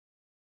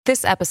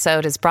This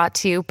episode is brought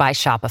to you by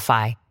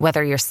Shopify.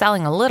 Whether you're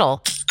selling a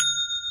little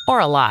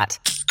or a lot,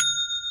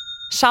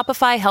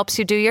 Shopify helps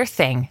you do your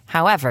thing,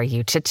 however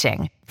you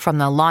cha-ching. From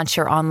the launch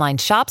your online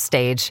shop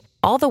stage,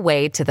 all the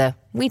way to the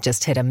we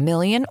just hit 1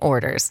 million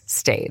orders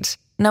stage.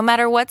 No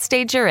matter what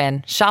stage you're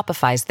in,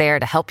 Shopify's there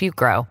to help you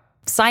grow.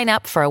 Sign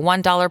up for a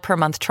 $1 per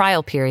month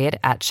trial period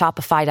at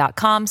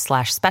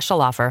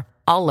shopify.com/special offer,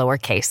 all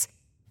lowercase.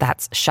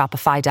 That's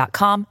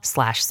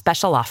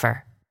shopify.com/special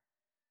offer.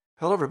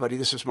 Hello, everybody.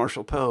 This is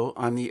Marshall Poe.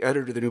 I'm the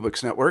editor of the New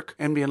Books Network.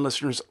 NBN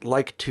listeners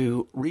like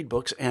to read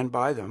books and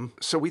buy them.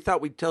 So we thought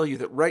we'd tell you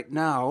that right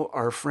now,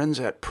 our friends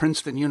at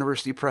Princeton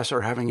University Press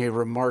are having a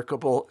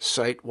remarkable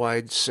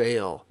site-wide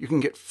sale. You can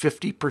get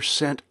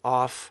 50%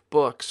 off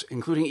books,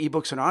 including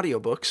ebooks and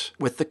audiobooks,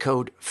 with the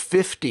code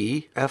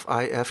 50,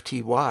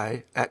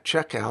 F-I-F-T-Y, at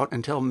checkout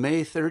until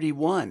May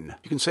 31.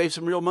 You can save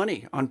some real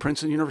money on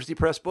Princeton University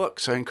Press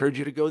books. I encourage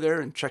you to go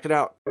there and check it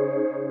out.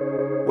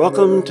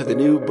 Welcome to the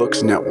New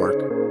Books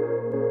Network.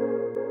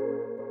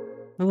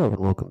 Hello and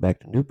welcome back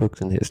to New Books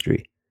in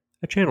History,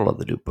 a channel of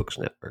the New Books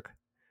Network.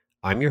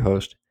 I'm your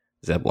host,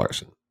 Zeb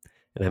Larson,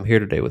 and I'm here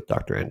today with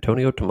Dr.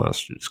 Antonio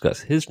Tomas to discuss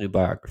his new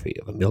biography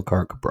of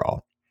Amilcar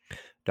Cabral.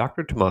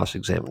 Dr. Tomas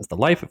examines the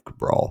life of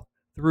Cabral,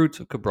 the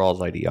roots of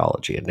Cabral's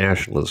ideology and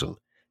nationalism,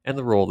 and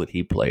the role that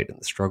he played in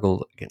the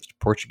struggle against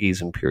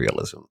Portuguese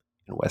imperialism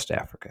in West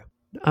Africa.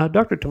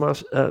 Dr.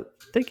 Tomas,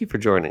 thank you for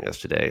joining us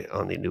today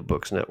on the New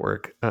Books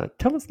Network.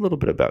 Tell us a little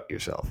bit about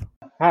yourself.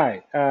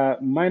 Hi,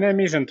 my name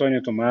is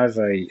Antonio Tomas.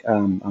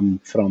 I'm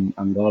from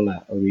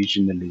Angola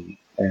originally,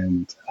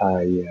 and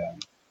I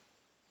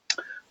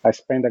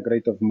spent a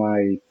great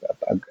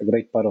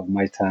part of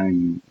my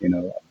time,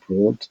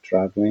 abroad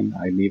traveling.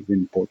 I lived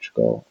in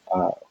Portugal,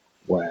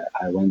 where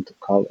I went to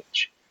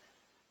college,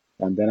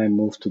 and then I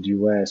moved to the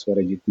US, where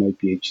I did my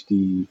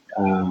PhD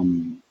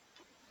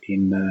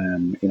in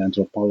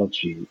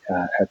anthropology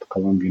at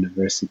Columbia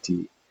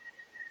University.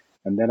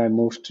 And then I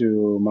moved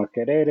to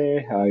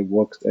Makerere. I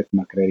worked at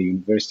Makerere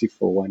University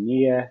for 1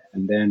 year.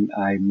 And then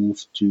I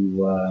moved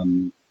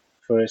to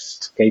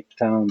first Cape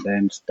Town,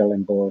 then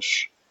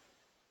Stellenbosch.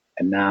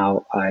 And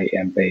now I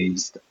am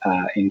based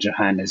in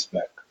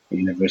Johannesburg,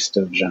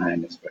 University of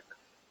Johannesburg.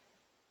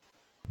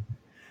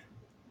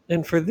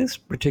 And for this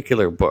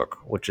particular book,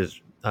 which is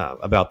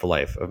about the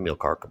life of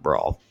Amilcar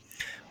Cabral,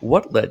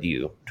 what led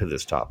you to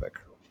this topic?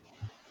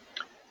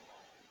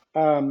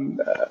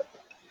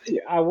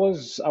 I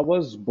was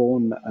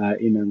born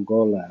in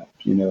Angola,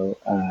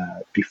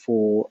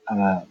 before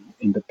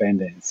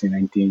independence.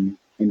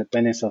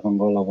 Independence of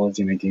Angola was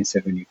in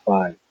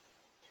 1975,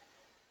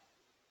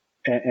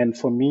 and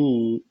for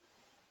me,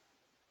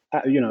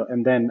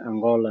 and then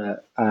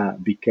Angola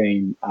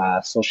became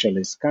a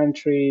socialist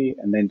country,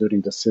 and then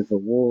during the Civil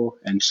War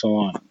and so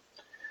on.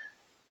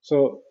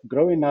 So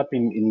growing up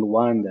in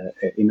Luanda,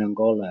 in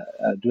Angola,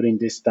 during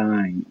this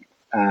time,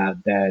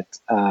 that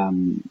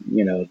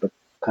the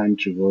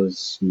country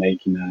was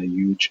making a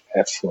huge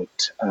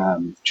effort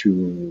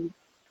to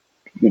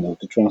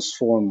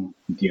transform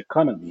the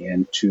economy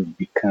and to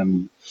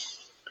become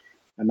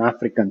an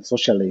African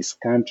socialist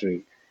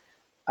country.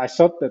 I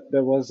thought that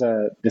there was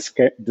a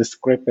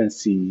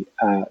discrepancy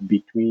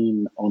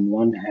between, on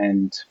one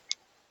hand,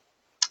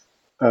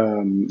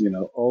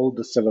 all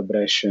the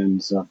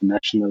celebrations of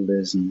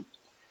nationalism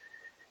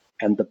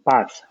and the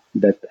path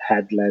that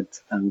had led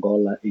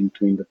Angola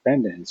into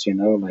independence,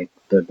 like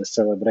the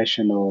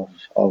celebration of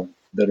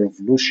the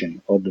revolution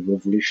or the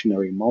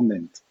revolutionary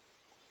moment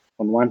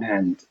on one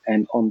hand,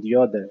 and on the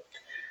other,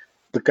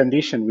 the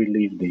condition we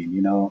lived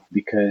in,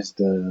 because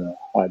the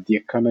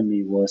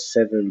economy was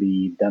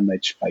severely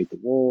damaged by the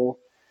war,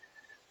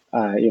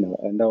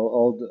 and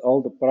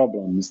all the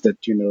problems that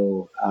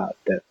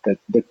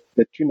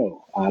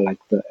are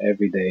like the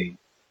everyday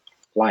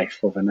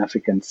life of an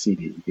African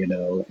city,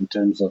 in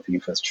terms of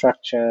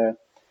infrastructure,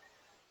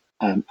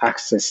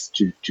 access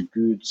to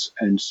goods,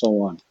 and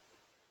so on.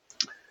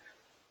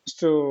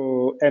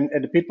 So, and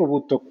the people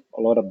would talk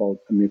a lot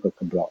about Amilcar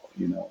Cabral,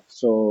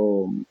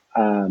 So,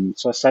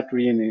 so I started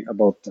reading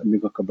about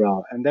Amilcar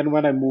Cabral, and then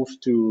when I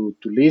moved to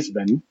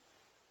Lisbon,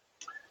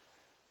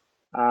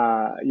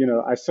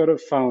 I sort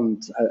of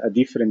found a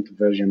different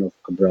version of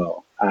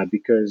Cabral,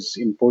 because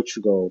in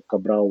Portugal,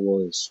 Cabral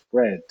was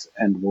read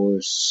and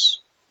was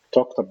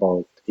talked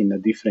about in a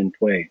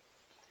different way.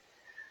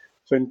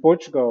 So in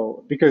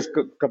Portugal, because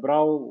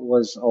Cabral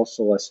was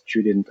also a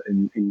student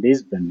in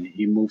Lisbon,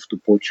 he moved to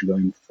Portugal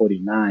in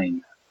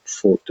 1949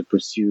 to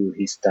pursue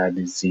his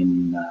studies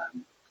in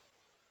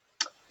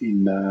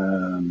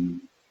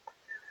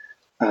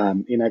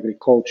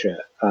agriculture.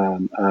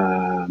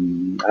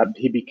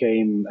 He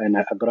became an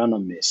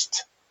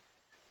agronomist.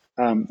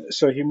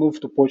 So he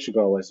moved to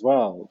Portugal as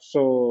well.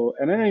 So,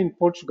 and then in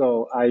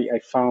Portugal, I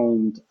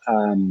found,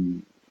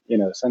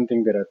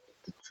 something that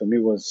for me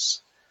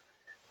was,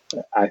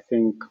 I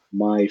think,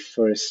 my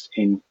first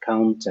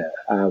encounter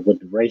with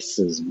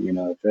racism,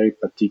 a very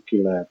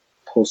particular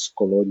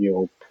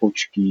post-colonial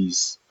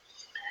Portuguese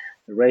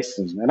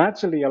racism. And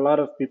actually, a lot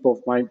of people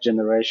of my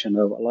generation,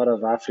 a lot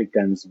of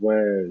Africans,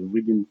 were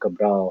reading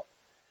Cabral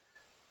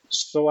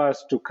so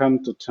as to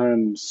come to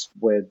terms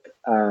with,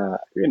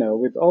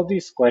 with all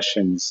these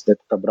questions that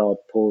Cabral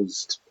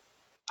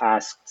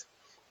asked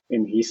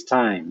in his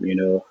time,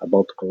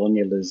 about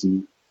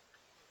colonialism,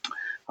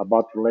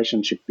 about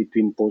relationship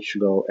between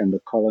Portugal and the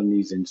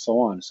colonies and so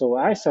on. So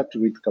I started to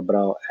read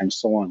Cabral and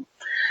so on.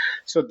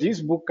 So this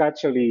book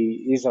actually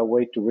is a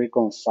way to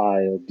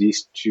reconcile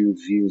these two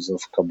views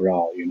of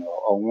Cabral.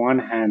 On one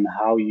hand,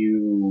 how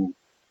you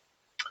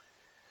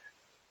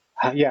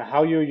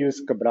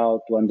use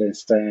Cabral to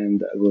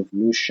understand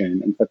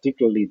revolution, and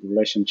particularly the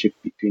relationship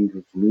between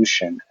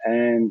revolution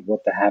and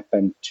what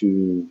happened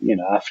to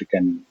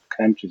African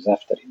countries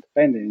after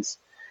independence.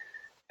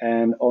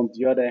 And on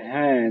the other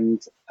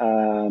hand,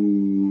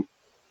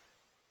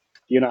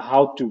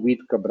 how to read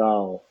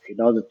Cabral in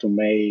order to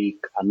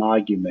make an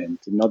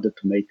argument, in order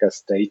to make a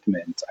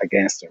statement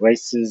against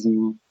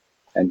racism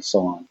and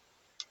so on.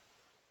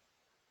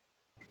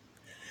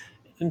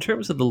 In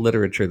terms of the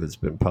literature that's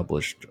been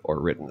published or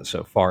written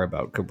so far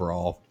about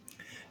Cabral,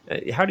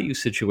 how do you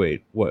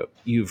situate what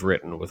you've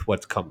written with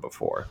what's come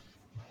before?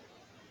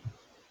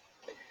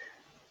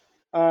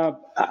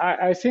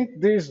 I think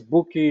this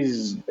book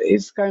is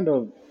kind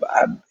of,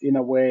 in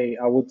a way,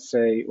 I would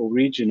say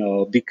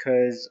original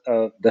because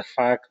of the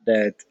fact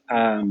that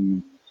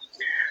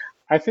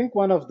I think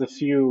one of the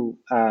few.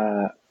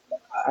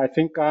 I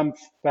think I'm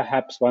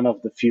perhaps one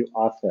of the few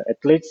authors,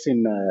 at least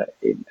in the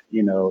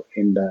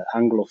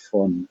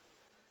Anglophone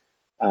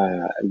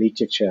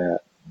literature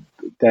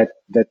that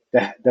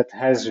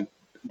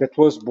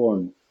was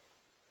born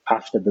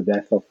after the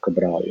death of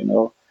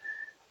Cabral.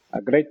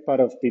 A great part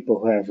of people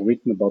who have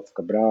written about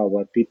Cabral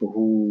were people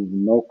who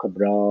know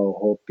Cabral,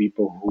 or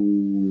people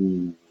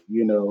who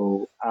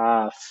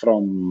are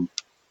from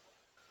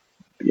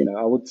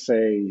I would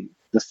say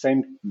the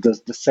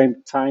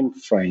same time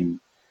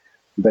frame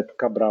that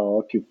Cabral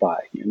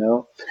occupied.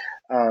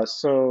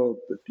 So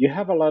you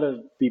have a lot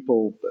of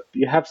people.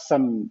 You have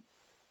some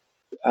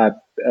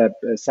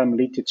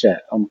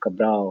literature on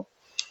Cabral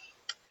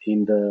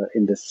in the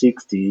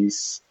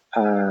 60s,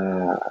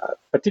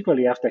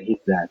 particularly after his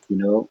death, in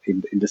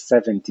the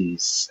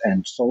 70s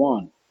and so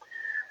on.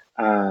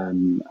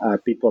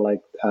 People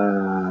like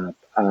an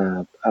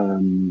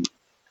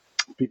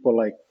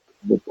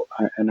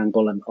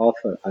Angolan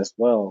author as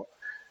well,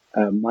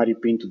 Mário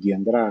Pinto de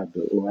Andrade,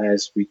 who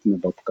has written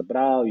about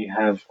Cabral. You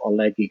have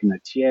Oleg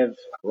Ignatiev,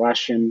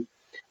 Russian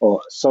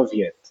or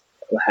Soviet,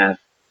 who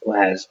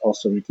has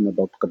also written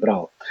about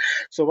Cabral.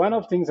 So one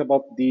of the things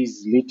about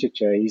this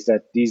literature is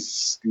that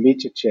this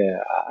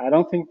literature, I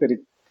don't think that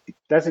it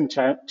doesn't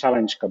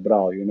challenge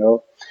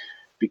Cabral,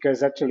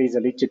 because actually it's a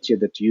literature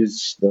that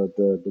uses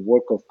the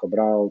work of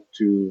Cabral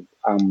to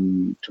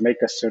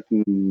make a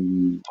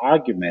certain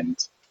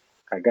argument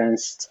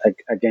against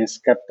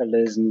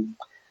capitalism,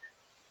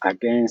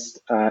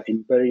 against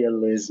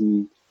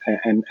imperialism,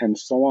 and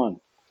so on.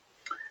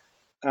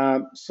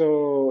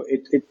 So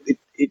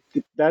it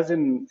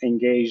doesn't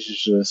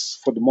engage,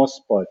 for the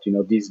most part,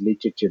 this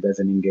literature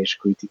doesn't engage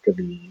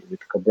critically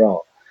with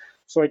Cabral.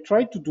 So I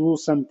tried to do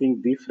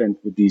something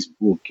different with this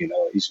book.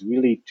 Is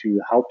really to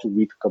how to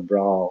read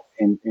Cabral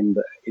in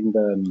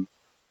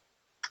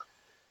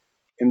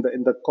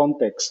the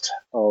context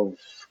of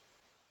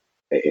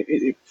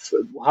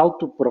how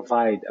to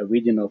provide a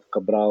reading of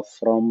Cabral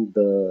from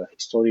the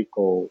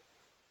historical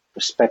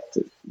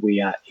perspective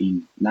we are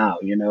in now.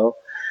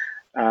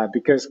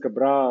 Because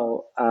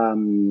Cabral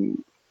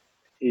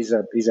is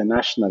a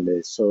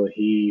nationalist, so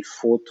he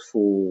fought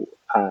for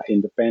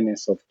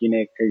independence of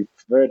Guinea, Cape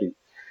Verde,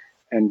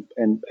 and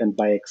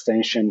by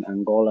extension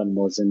Angola,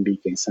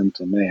 Mozambique, and Saint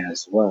Tome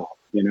as well.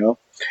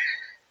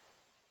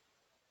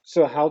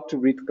 So how to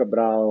read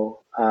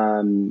Cabral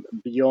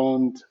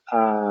beyond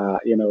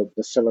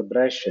the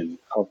celebration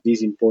of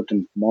this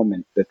important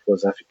moment that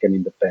was African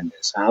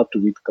independence? How to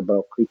read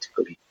Cabral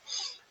critically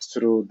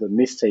through the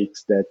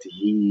mistakes that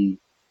he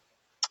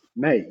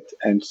made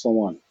and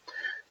so on.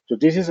 So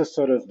this is a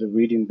sort of the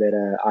reading that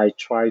I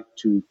try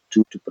to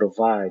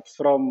provide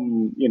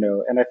from,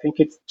 and I think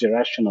it's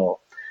generational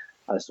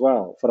as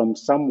well, from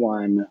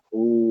someone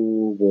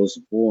who was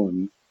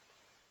born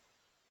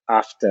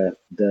after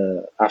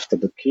the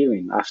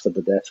killing, after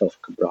the death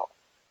of Cabral.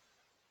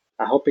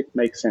 I hope it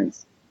makes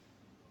sense.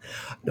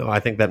 No,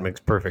 I think that makes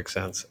perfect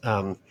sense.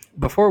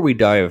 Before we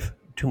dive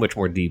too much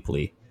more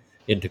deeply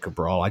into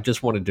Cabral, I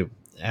just wanted to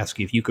ask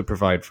you if you could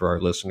provide for our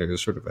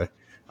listeners sort of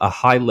a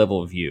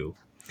high-level view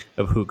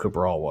of who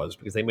Cabral was,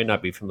 because they may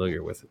not be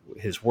familiar with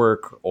his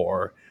work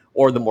or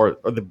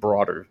the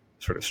broader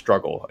sort of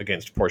struggle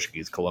against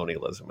Portuguese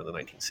colonialism in the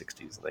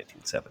 1960s and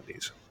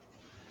 1970s.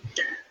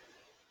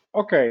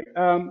 Okay,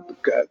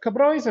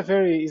 Cabral is a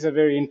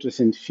very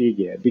interesting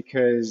figure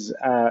because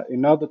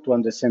in order to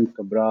understand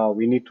Cabral,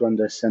 we need to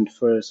understand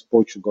first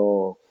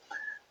Portuguese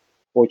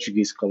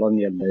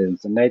colonialism,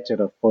 the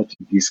nature of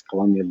Portuguese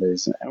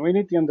colonialism, and we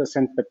need to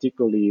understand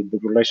particularly the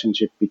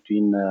relationship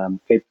between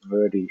Cape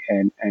Verde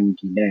and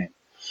Guinea.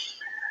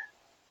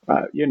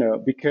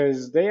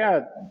 Because they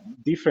are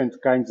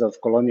different kinds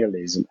of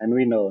colonialism, and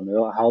we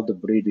know how the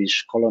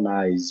British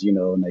colonized,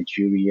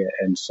 Nigeria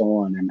and so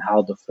on, and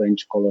how the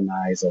French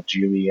colonized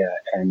Algeria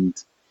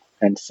and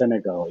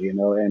Senegal,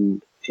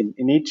 and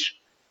in each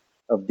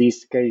of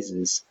these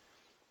cases,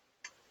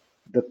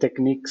 the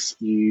techniques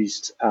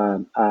used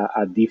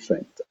are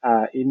different.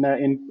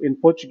 In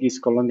Portuguese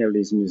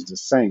colonialism is the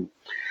same.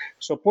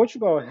 So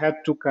Portugal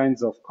had two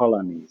kinds of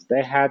colonies.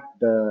 They had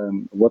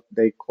what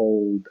they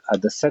called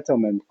the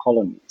settlement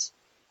colonies,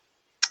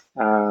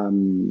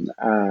 um,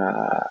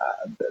 uh,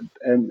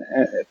 and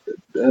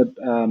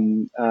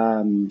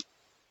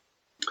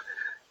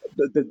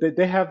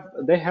they have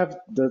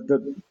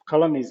the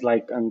colonies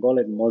like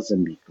Angola and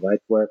Mozambique,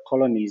 right? Where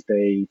colonies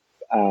they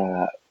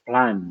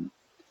plan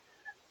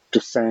to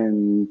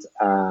send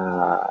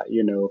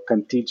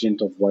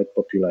contingent of white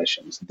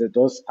populations.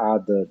 Those are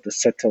the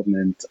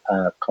settlement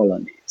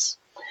colonies.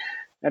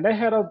 And they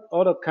had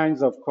other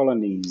kinds of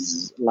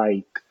colonies,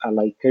 like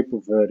Cape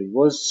Verde,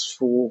 was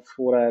for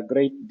a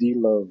great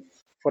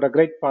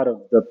part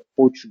of the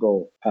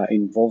Portugal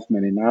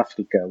involvement in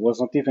Africa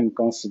was not even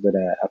considered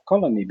a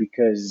colony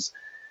because,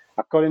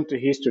 according to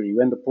history,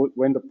 when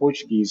the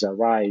Portuguese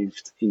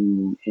arrived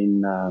in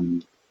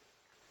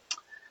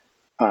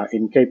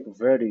Cape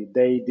Verde,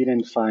 they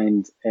didn't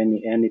find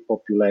any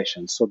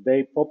population, so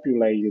they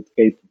populated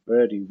Cape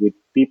Verde with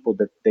people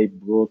that they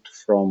brought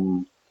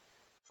from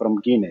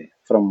Guinea,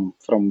 from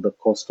the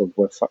coast of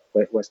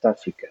West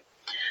Africa.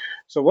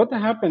 So what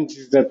happened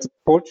is that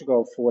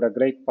Portugal, for a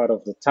great part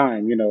of the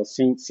time,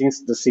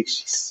 since the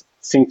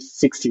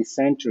 16th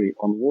century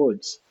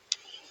onwards,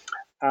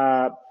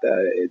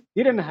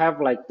 didn't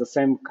have like the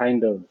same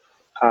kind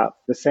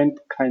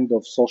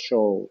of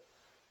social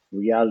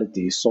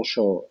reality,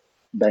 social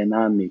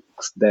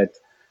dynamics that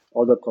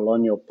other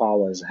colonial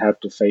powers had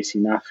to face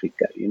in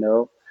Africa.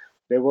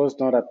 There was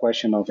not a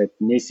question of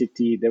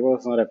ethnicity. There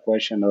was not a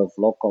question of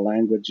local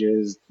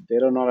languages.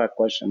 There was not a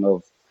question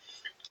of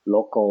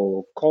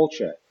local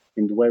culture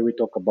in the way we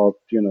talk about,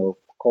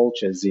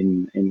 cultures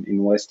in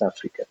West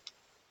Africa.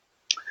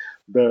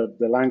 The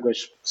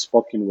language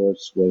spoken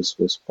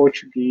was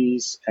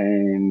Portuguese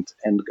and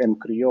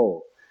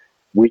Creole,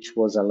 which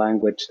was a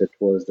language that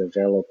was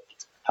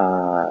developed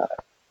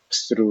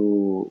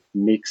through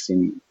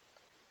mixing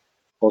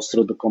or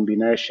through the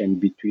combination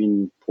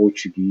between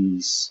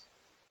Portuguese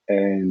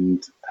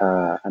and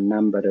a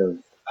number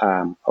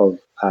of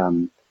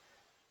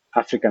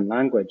African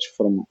language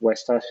from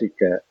West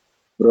Africa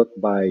brought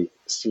by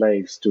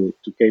slaves to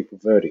Cape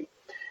Verde.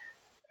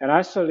 And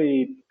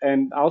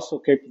also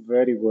Cape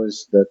Verde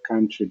was the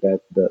country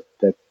that the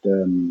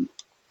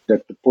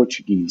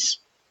Portuguese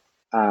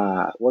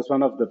was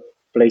one of the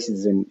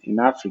places in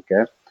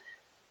Africa,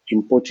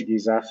 in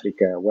Portuguese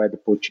Africa, where the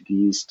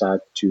Portuguese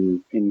start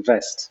to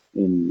invest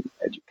in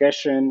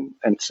education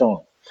and so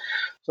on.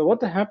 So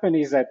what happened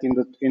is that in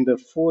the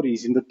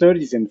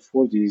 30s and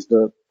 40s,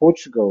 the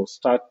Portugal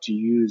start to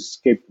use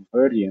Cape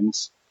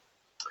Verdeans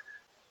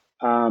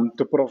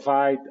to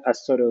provide a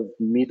sort of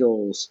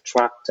middle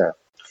structure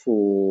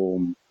for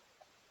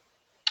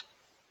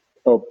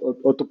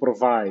or to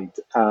provide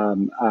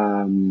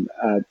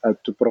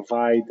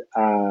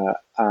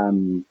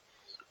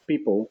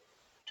people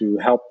to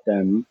help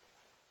them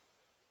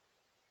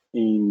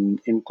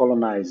in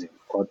colonizing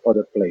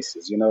other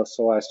places,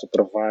 so as to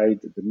provide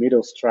the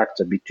middle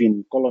structure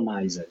between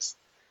colonizers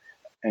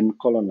and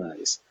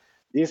colonized.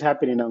 This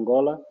happened in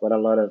Angola, where a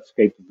lot of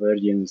Cape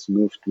Verdeans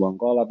moved to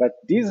Angola, but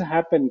this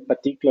happened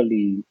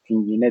particularly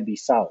in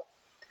Guinea-Bissau,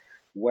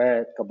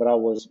 where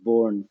Cabral was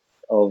born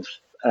of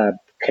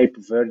Cape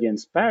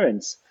Verdeans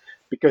parents,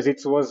 because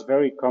it was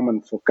very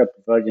common for Cape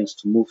Verdeans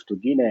to move to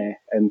Guinea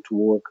and to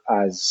work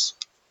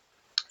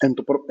and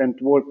to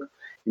work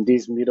in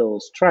this middle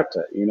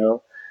strata,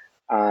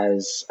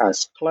 as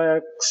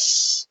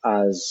clerks,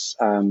 as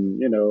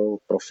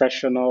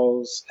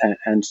professionals,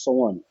 and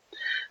so on.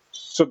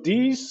 So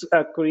this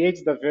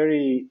creates a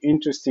very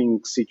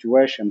interesting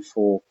situation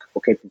for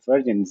Cape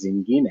Verdeans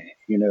in Guinea,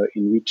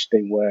 in which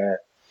they were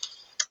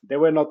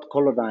not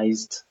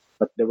colonized,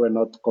 but they were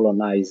not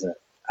colonizer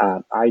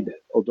either,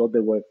 although they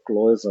were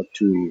closer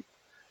to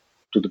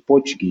the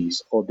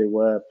Portuguese, or they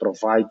were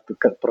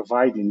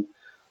providing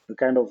the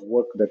kind of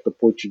work that the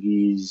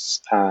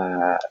Portuguese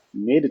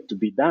needed to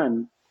be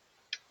done,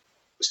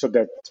 so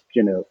that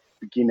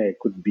Guinea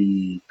could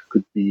be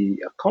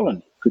a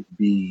colony, could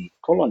be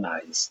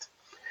colonized.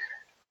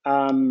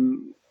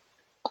 Um,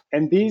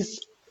 and this,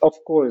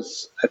 of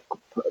course,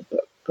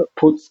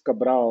 puts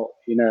Cabral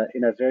in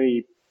a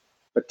very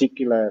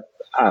particular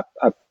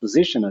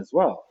position as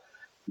well,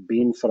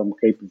 being from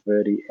Cape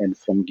Verde and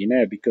from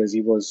Guinea, because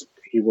he was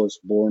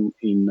born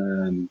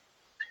in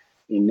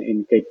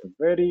Cape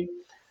Verde.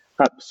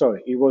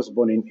 Sorry, he was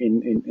born in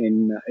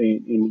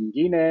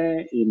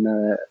Guinea in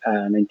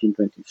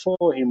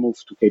 1924. He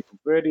moved to Cape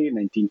Verde in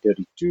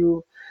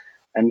 1932,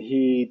 and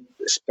he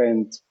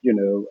spent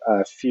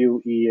a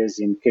few years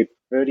in Cape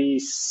Verde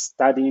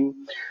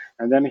studying,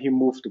 and then he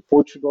moved to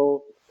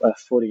Portugal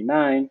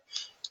 49,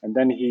 and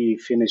then he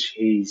finished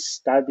his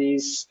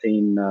studies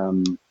in.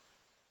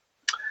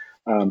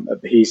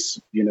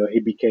 He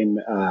became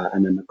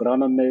an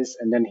agronomist,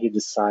 and then he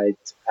decided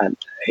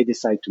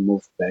to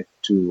move back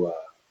to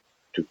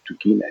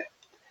Guinea.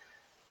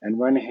 And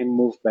when he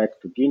moved back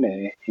to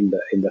Guinea in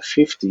the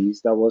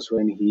 50s, that was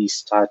when he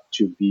started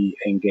to be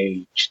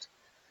engaged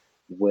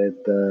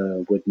with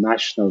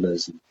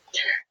nationalism.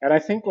 And I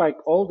think like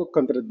all the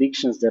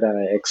contradictions that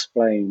I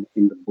explain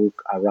in the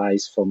book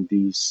arise from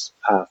this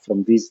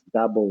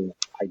double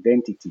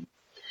identity.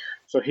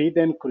 So he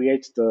then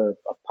creates a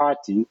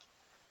party,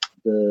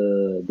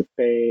 the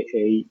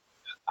PAIGC,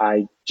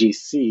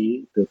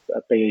 the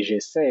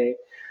PAIGC,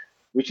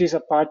 which is a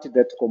party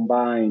that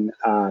combine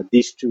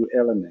these two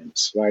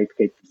elements, right?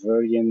 Cape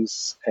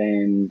Verdeans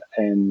and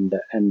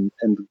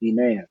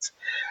Guineans.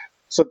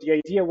 So the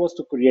idea was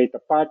to create a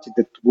party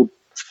that would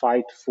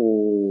fight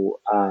for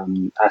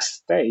a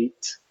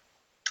state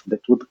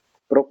that would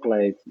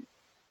proclaim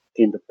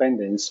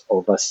independence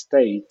of a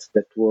state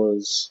that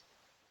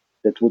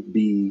would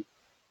be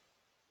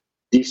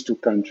these two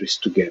countries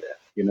together,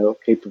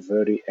 Cape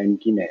Verde and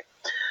Guinea.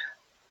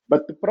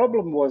 But the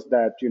problem was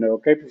that,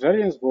 Cape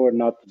Verdeans were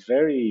not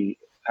very,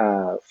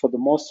 for the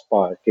most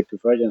part, Cape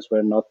Verdeans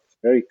were not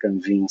very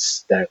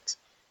convinced that,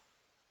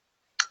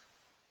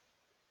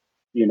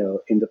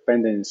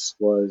 independence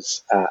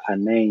was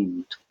an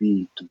aim to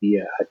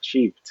be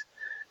achieved.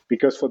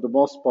 Because for the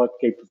most part,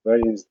 Cape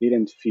Verdeans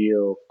didn't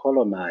feel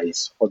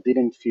colonized or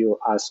didn't feel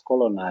as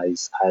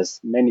colonized as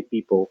many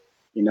people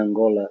in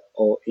Angola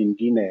or in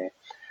Guinea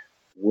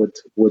would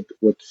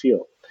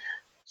feel.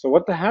 So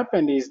what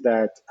happened is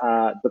that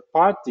the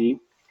party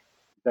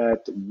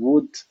that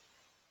would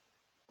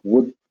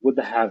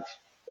have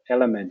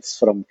elements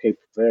from Cape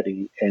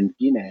Verde and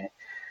Guinea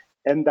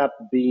end up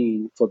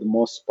being, for the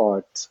most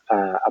part,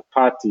 a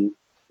party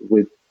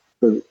with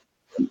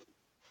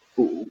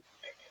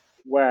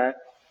where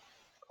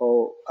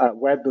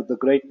the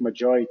great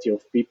majority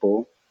of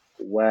people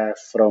were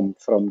from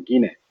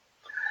Guinea.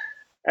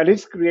 And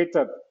it's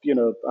created,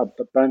 a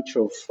bunch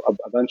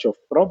of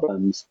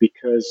problems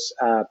because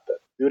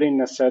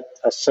during a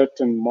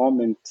certain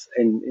moment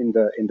in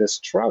the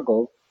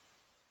struggle,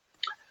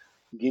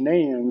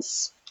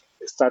 Guineans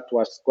start to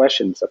ask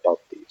questions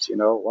about this.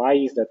 Why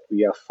is that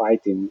we are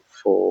fighting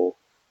for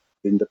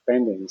the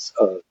independence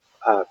of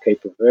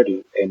Cape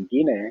Verde and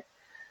Guinea,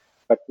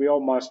 but we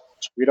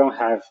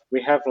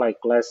have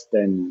like less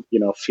than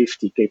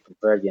 50 Cape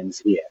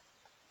Verdeans here,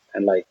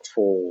 and like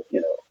for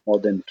more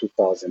than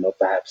 2,000 or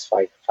perhaps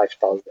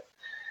 5,000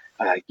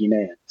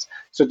 Guineans.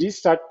 So these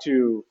start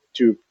to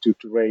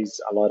raise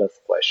a lot of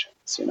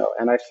questions,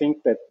 and I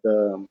think that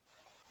the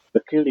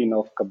killing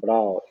of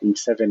Cabral in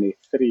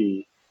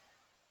 '73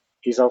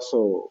 is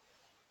also,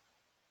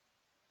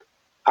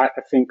 I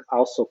think,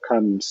 also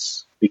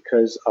comes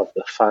because of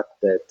the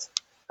fact that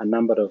a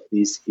number of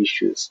these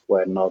issues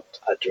were not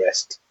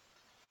addressed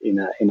in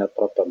a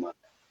proper manner.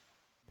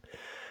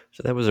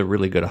 So that was a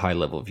really good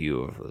high-level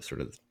view of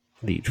sort of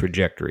the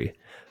trajectory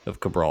of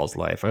Cabral's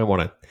life. I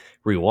want to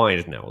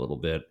rewind now a little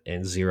bit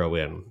and zero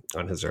in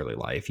on his early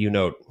life. You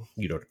note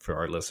for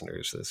our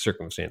listeners the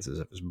circumstances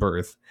of his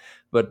birth,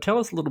 but tell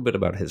us a little bit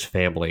about his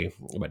family,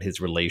 about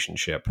his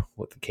relationship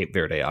with the Cape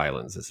Verde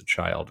Islands as a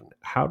child.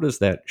 How does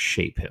that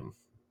shape him?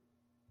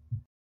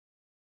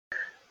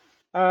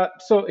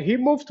 So he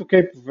moved to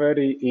Cape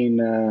Verde in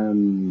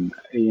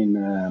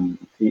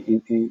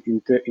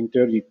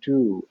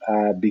 32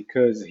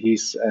 because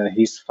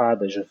his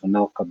father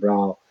Juvenal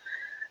Cabral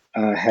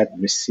had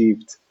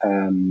received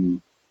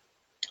some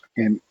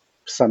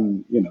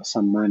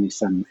money,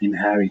 some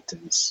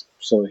inheritance.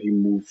 So he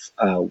moved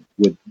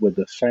with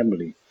the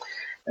family,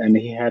 and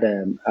he had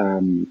a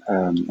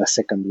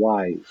second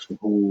wife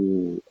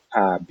who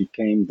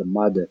became the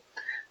mother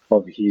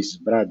of his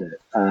brother,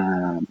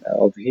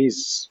 of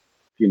his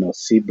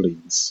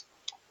siblings,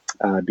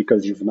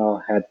 because Juvenal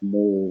had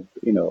more,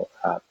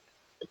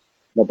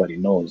 nobody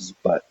knows,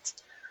 but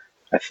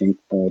I think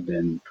more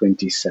than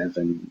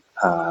 27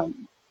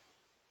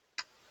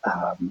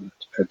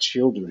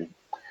 children.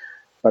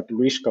 But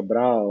Luis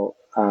Cabral,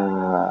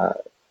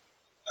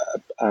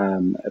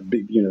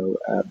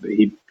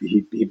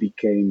 he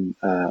became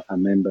a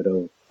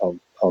member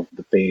of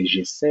the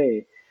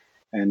PAIGC,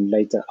 and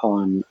later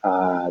on,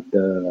 I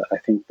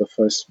think the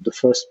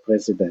first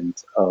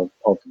president of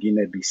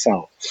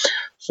Guinea-Bissau.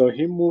 So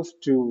he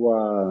moved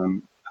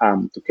to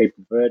Cape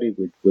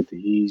Verde with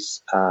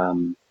his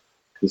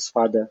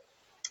father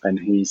and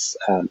his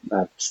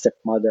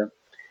stepmother,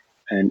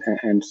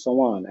 and so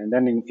on. And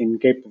then in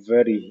Cape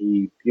Verde,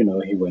 he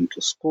went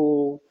to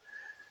school.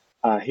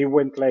 He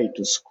went late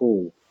to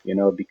school,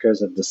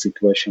 because of the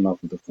situation of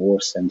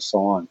divorce and so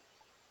on.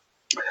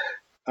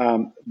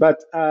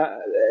 But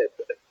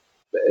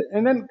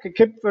and then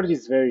Cape Verde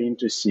is very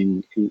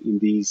interesting in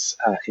this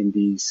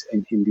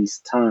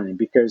time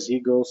because he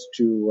goes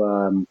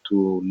to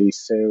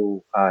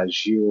Liceu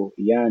Gil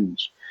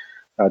Yange,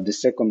 the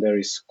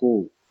secondary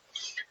school,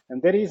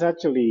 and there is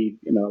actually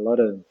a lot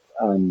of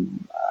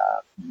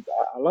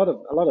a lot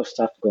of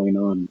stuff going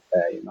on.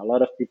 A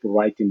lot of people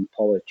writing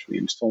poetry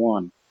and so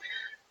on,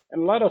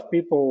 and a lot of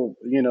people,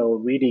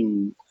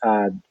 reading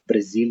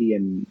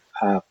Brazilian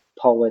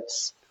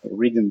poets,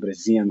 reading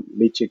Brazilian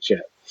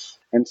literature,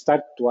 and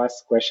start to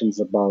ask questions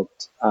about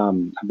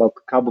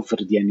Cabo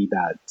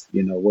Verdeanidad.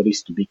 What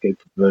is to be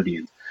Cape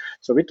Verdean.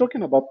 So we're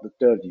talking about the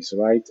 30s,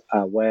 right?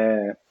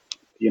 Where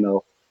you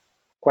know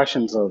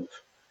questions of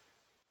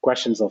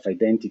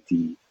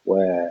identity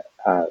were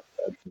a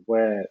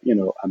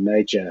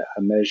major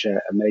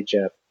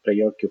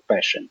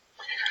preoccupation.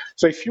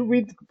 So if you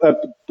read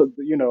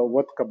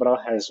what Cabral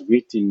has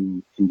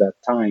written in that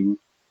time,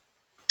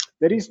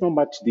 there is not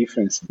much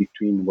difference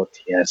between what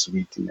he has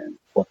written and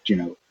what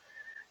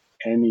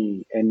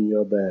any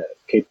other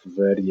Cape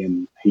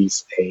Verdean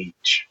his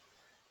age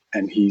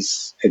and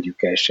his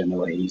education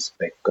or his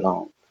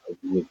background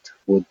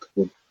would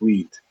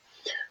read.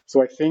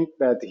 So I think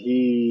that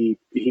he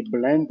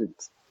blended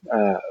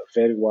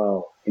very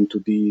well into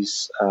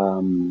these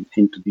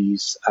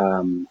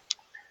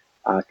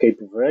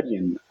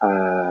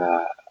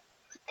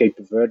Cape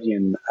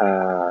Verdean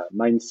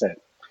mindset.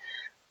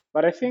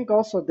 But I think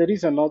also there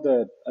is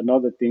another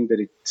thing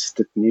that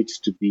needs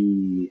to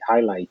be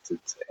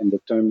highlighted in the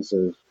terms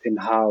of in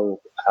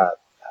how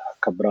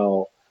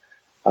Cabral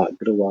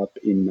grew up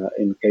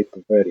in Cape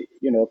Verde.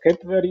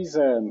 Cape Verde is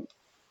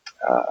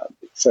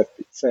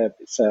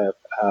it's a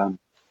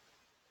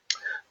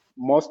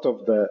most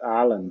of the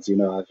islands,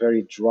 are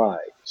very dry.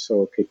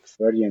 So Cape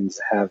Verdeans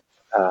have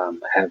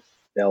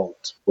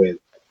dealt with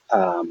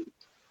a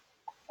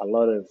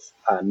lot of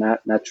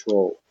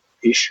natural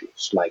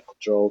issues like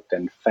drought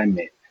and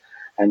famine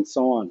and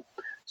so on.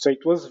 So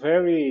it was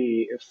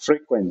very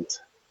frequent,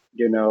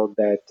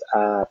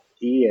 that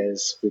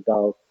years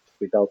without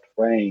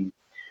rain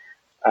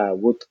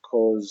would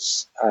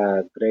cause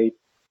great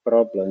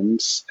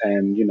problems,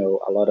 and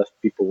a lot of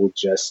people would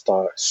just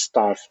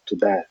starve to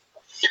death.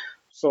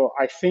 So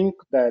I think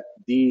that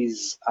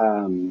this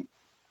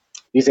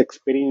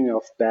experience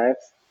of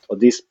death or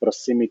this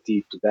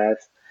proximity to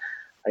death,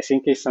 I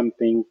think is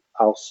something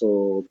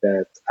also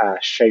that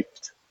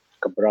shaped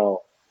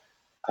Cabral,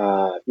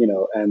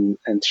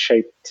 and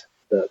shaped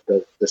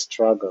the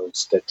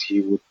struggles that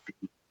he would be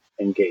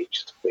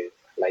engaged with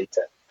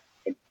later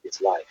in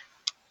his life.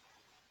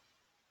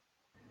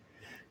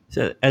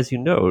 So, as you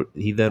know,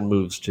 he then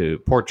moves to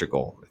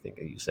Portugal, I think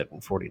you said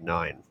in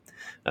 49,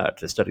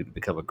 to study to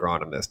become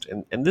agronomist.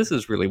 And this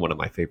is really one of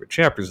my favorite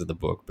chapters of the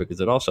book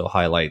because it also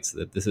highlights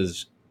that this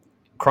is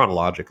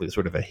chronologically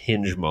sort of a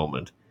hinge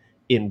moment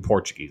in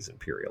Portuguese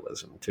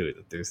imperialism, too,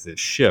 that there's this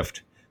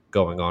shift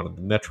going on in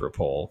the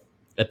metropole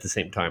at the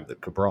same time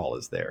that Cabral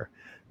is there.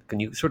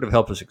 Can you sort of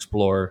help us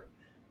explore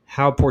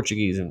how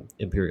Portuguese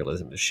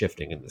imperialism is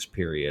shifting in this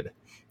period,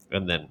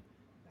 and then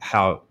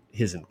how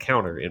his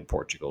encounter in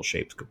Portugal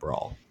shapes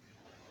Cabral?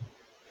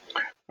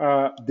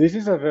 This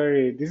is a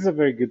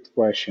very good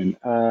question,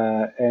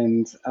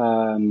 and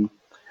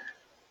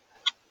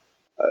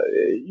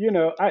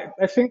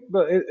I think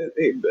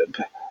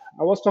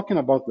I was talking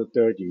about the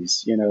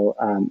 30s,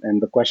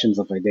 and the questions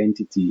of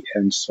identity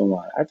and so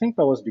on. I think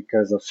that was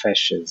because of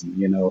fascism.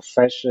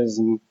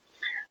 Fascism,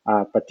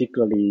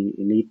 particularly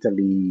in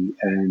Italy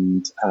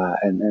and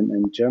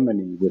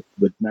Germany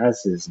with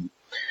Nazism,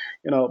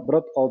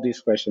 brought all these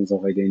questions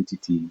of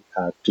identity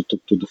to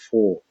the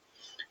fore.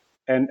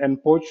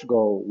 And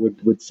Portugal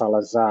with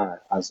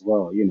Salazar as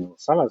well.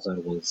 Salazar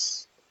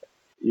was,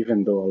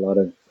 even though a lot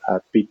of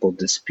people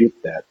dispute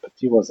that, but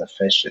he was a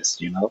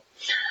fascist.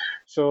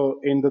 So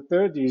in the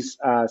 30s,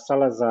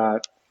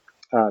 Salazar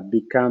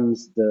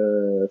becomes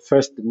the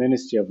first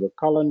ministry of the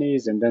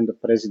colonies and then the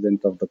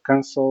president of the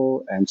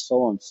council and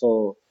so on.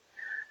 So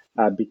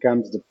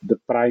becomes the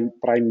prime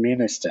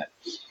minister.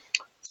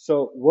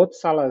 So what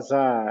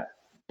Salazar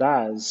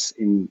does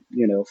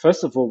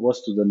first of all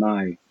was to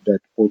deny that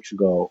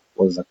Portugal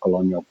was a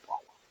colonial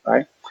power,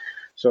 right?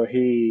 So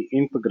he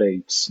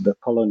integrates the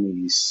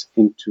colonies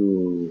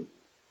into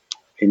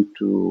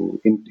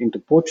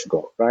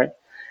Portugal, right?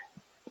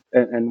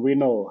 And we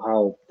know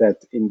how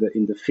that in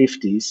the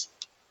 50s,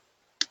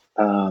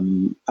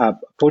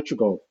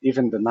 Portugal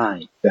even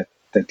denied that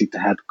it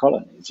had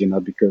colonies,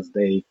 because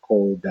they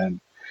called them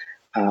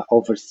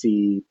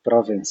overseas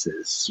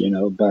provinces,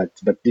 but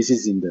this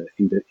is in the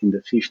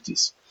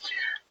 50s.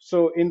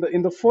 So in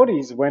the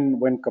 40s,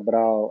 when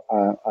Cabral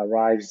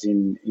arrives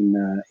in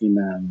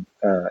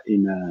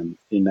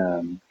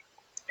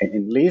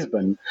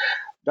Lisbon,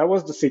 that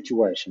was the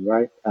situation,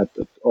 right?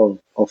 Of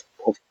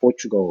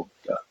Portugal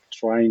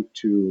trying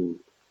to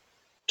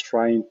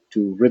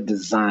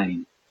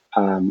redesign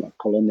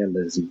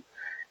colonialism,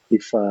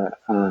 if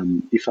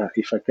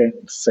I can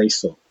say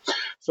so.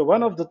 So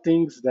one of the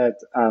things that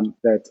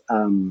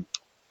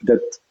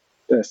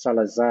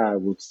Salazar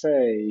would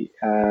say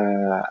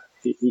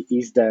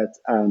is that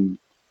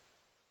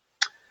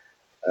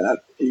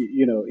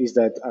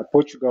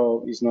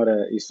Portugal is not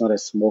a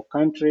small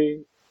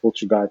country.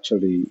 Portugal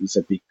actually is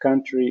a big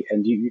country,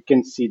 and you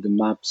can see the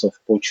maps of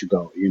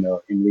Portugal,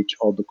 in which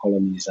all the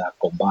colonies are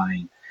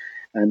combined,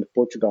 and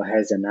Portugal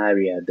has an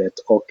area that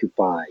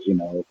occupy,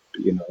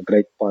 a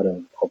great part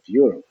of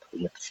Europe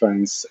with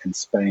France and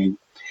Spain,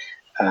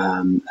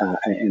 and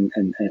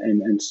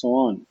so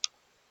on.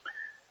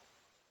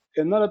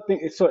 Another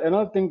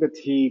thing that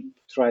he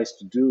tries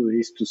to do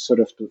is to sort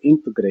of to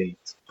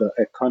integrate the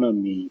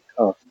economy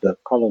of the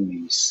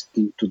colonies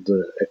into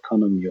the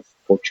economy of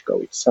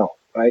Portugal itself,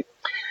 right?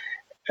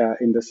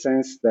 In the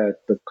sense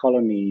that the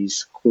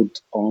colonies could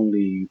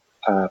only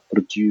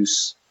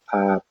produce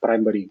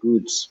primary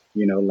goods,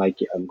 like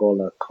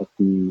Angola,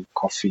 cotton,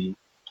 coffee,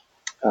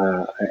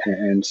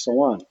 and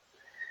so on.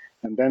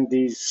 And then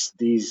these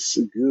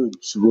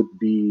goods would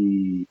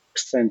be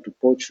sent to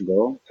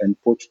Portugal, and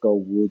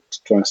Portugal would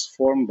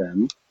transform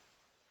them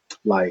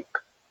like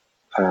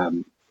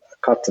um,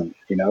 cotton,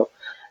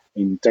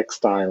 in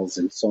textiles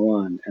and so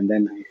on, and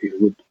then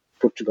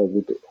Portugal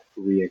would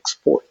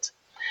re-export.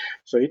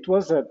 So it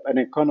was an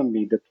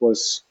economy that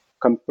was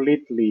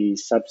completely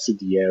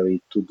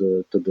subsidiary to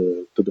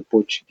the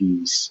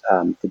Portuguese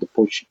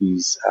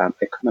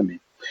economy.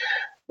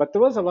 But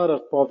there was a lot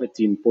of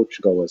poverty in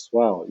Portugal as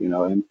well,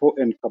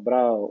 and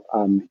Cabral,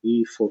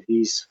 he for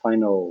his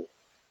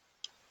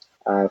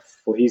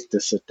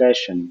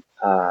dissertation,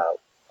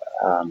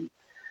 um,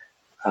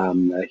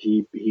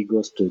 he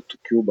goes to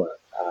Cuba,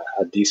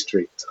 a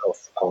district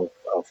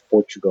of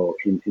Portugal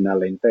in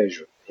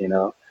Alentejo,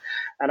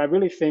 and I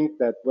really think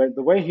that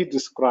the way he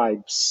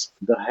describes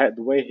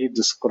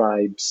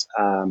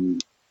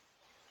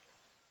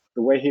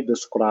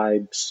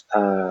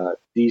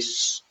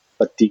this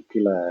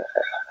particular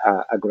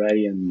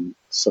agrarian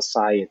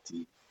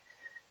society,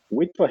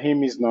 which for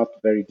him is not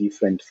very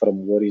different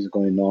from what is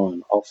going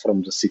on, or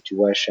from the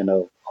situation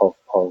of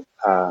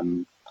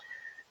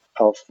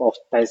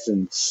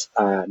peasants,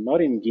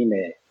 not in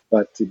Guinea,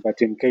 but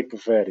in Cape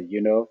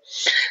Verde.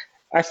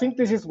 I think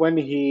this is when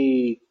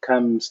he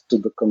comes to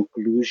the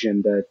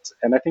conclusion that,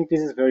 and I think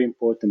this is very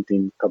important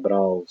in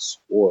Cabral's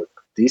work,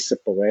 this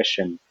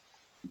separation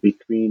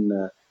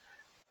between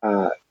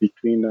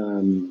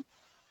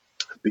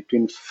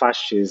between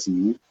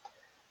fascism,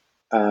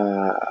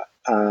 uh,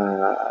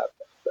 uh,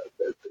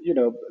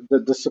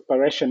 the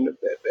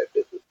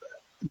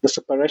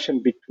separation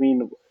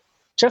between,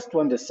 just to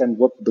understand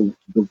what the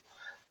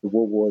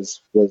war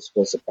was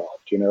about.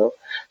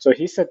 So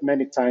he said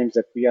many times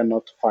that we are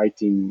not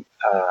fighting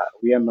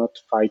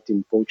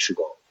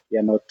Portugal, we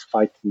are not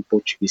fighting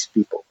Portuguese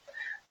people,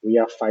 we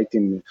are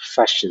fighting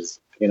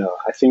fascism.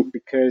 I think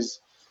because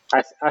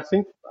I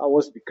think I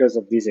was because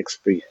of this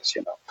experience.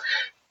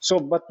 So,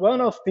 but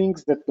one of the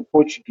things that the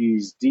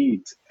Portuguese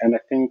did, and I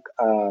think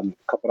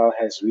Cabral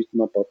has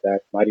written about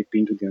that, Mário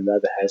Pinto de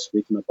Andrade has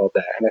written about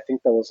that, and I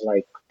think that was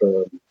like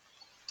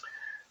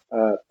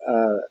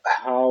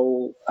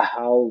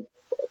how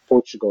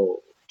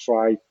Portugal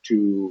tried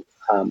to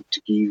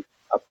give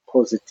a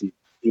positive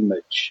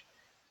image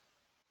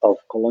of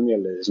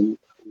colonialism,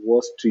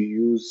 was to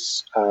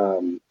use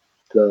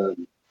the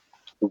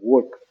the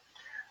work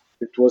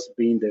that was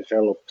being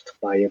developed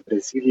by a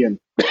Brazilian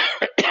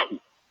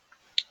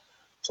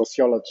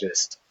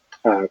sociologist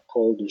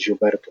called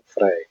Gilberto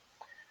Frei.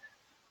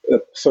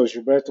 So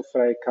Gilberto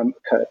Frei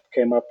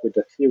came up with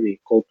a theory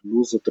called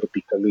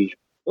Lusotropicalism.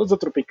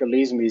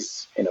 Lusotropicalism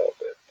is,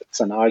 it's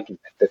an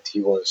argument that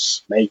he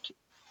was making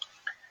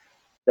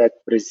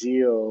that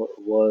Brazil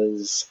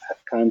was a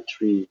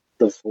country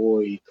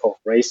devoid of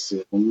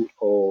racism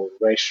or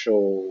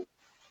racial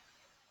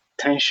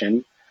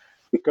tension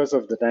because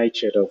of the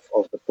nature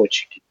of the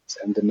Portuguese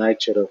and the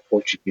nature of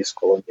Portuguese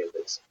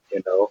colonialism.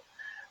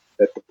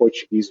 That the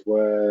Portuguese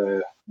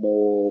were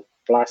more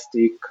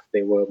plastic,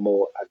 they were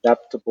more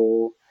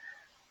adaptable,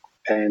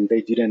 and they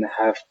didn't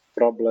have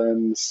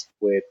problems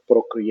with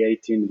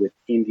procreating with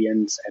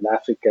Indians and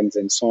Africans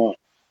and so on.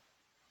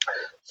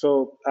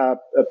 So,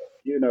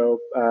 you know,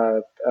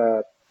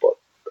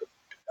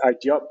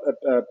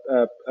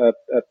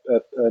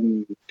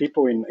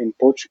 people in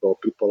Portugal,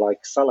 people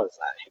like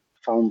Salazar,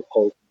 found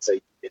all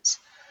these ideas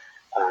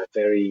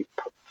very,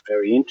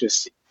 very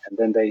interesting, and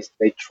then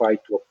they try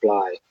to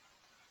apply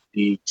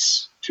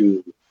these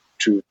to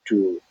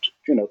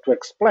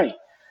explain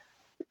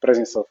the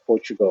presence of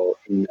Portugal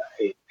in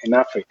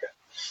Africa.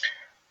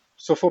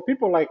 So for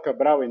people like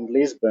Cabral in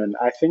Lisbon,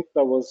 I think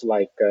that was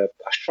like a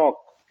shock,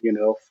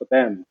 for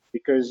them,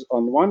 because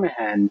on one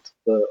hand,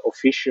 the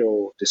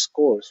official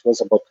discourse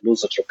was about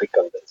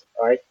Lusotropicalism,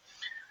 right?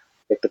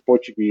 That the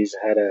Portuguese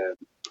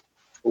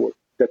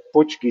that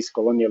Portuguese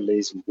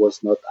colonialism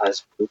was not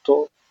as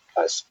brutal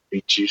as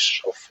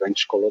British or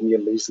French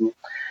colonialism.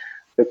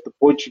 That the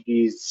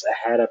Portuguese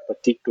had a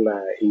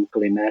particular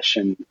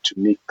inclination to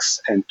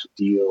mix and to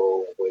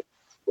deal with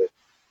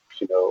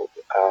you know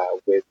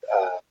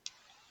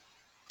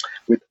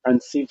with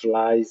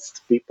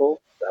uncivilized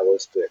people. That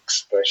was the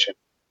expression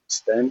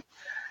then.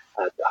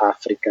 The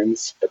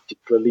Africans,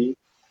 particularly,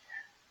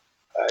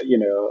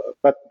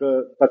 but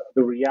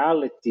the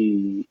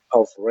reality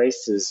of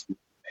racism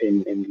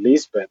in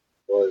Lisbon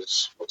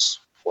was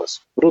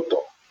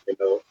brutal. You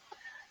know,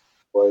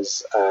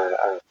 was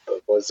a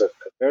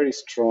very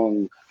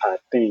strong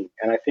thing,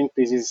 and I think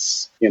this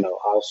is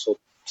also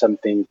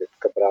something that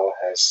Cabral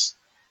has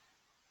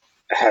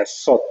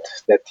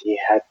sought, that he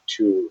had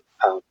to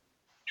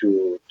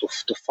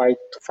fight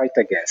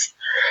against.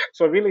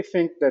 So I really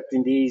think that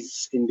in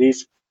this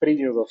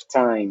period of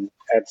time,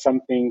 and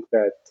something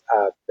that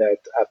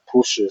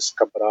pushes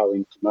Cabral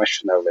into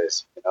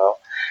nationalism,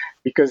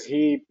 because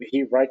he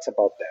writes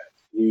about that.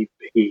 He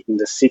in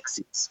the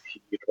 60s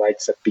he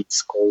writes a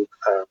piece called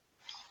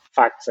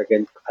 "Facts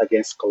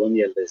Against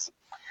Colonialism."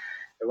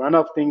 And one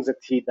of the things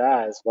that he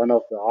does, one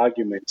of the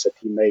arguments that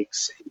he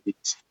makes in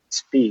this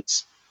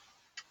piece,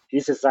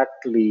 is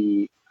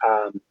exactly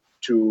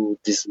to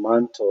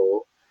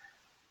dismantle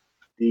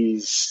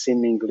these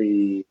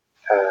seemingly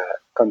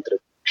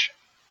contradiction,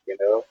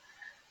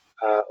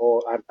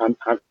 or in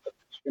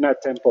an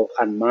attempt of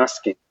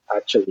unmasking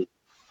actually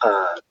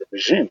the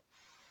regime,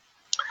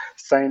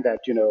 saying that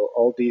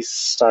all this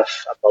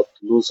stuff about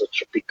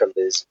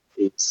Lusotropicalism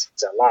is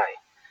a lie,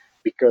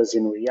 because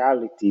in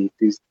reality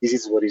this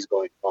is what is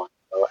going on,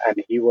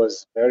 and he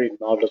was very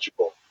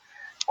knowledgeable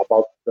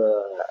about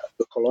the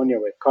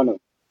colonial economy,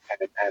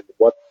 and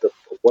what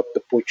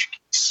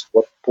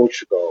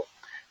Portugal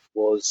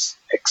was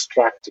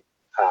extracting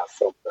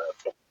from the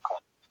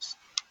colonies.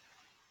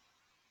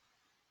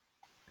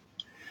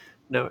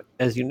 Now,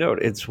 as you note,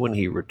 it's when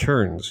he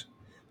returns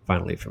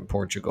finally from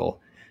Portugal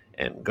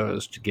and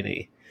goes to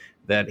Guinea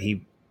that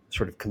he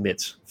sort of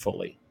commits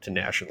fully to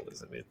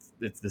nationalism.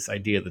 It's this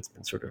idea that's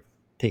been sort of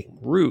taking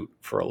root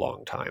for a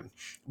long time,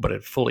 but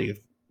it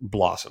fully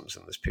blossoms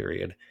in this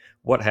period.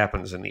 What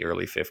happens in the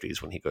early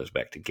 50s when he goes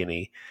back to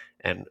Guinea,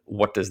 and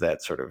what does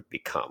that sort of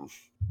become?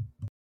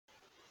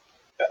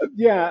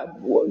 Yeah,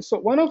 so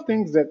one of the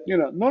things that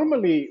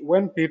normally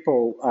when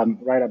people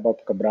write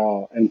about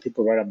Cabral, and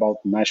people write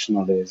about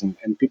nationalism,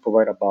 and people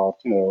write about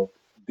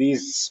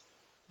these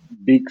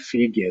big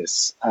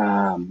figures,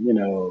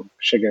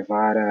 Che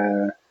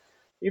Guevara,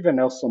 even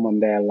Nelson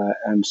Mandela,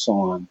 and so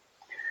on.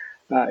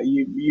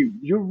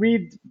 You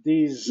read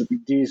these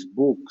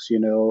books,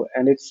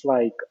 and it's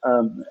like,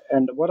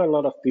 and what a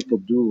lot of people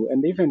do,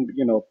 and even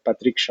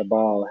Patrick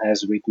Chabal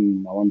has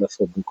written a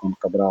wonderful book on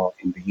Cabral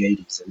in the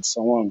 80s and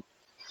so on.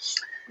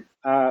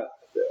 Uh,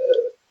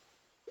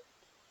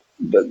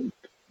 but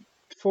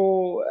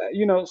for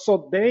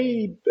so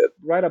they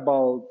write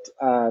about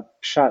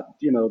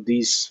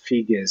these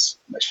figures,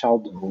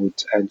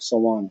 childhood, and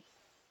so on,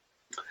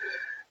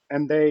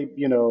 and they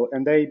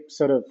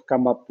sort of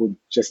come up with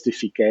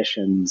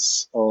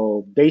justifications,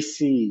 or they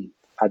see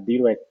a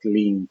direct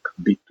link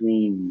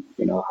between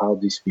how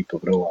these people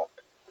grow up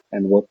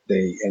and what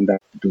they end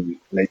up doing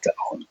later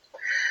on.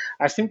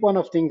 I think one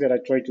of the things that I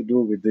try to do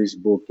with this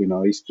book,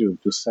 is to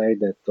say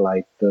that,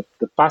 like, the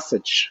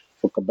passage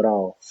for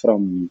Cabral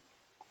from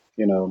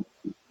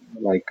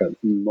like a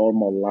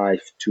normal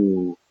life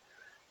to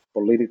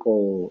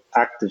political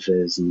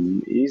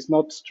activism is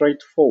not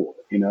straightforward.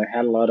 I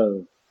had a lot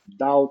of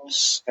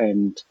doubts,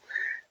 and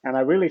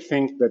I really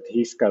think that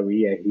his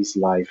career, his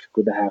life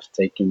could have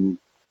taken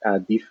a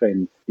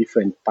different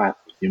path.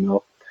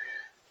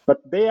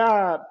 But there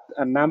are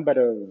a number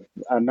of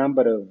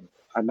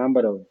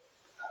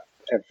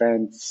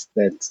events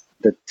that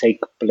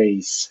take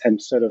place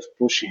and sort of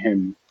push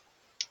him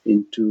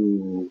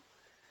into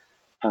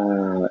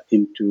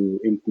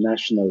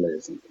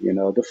internationalism.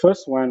 The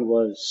first one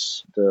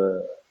was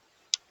the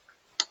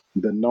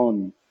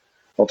non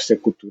of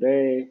Sekou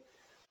Touré,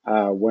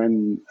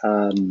 when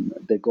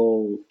De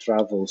Gaulle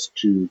travels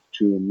to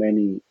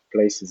many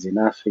places in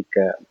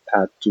Africa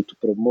to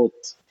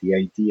promote the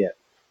idea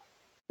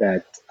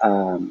that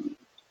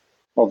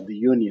of the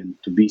union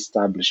to be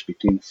established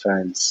between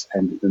France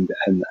and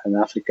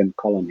African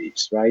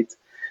colonies, right?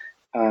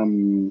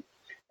 Um,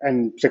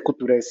 and Sekou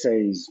Touré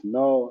says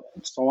no,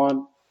 and so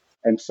on.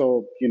 And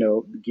so,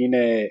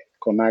 Guinea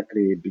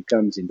Conakry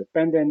becomes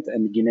independent,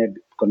 and Guinea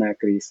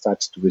Conakry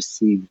starts to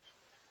receive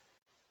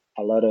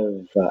a lot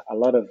of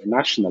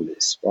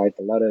nationalists, right?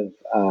 A lot of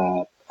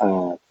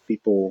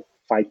people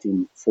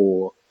fighting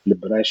for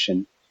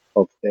liberation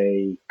of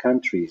their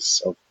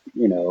countries, of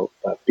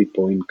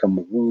people in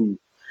Cameroon,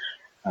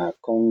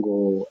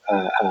 Congo,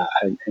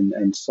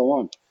 and so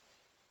on.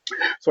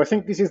 So I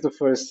think this is the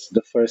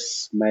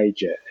first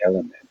major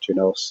element,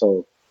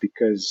 So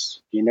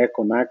because Guinea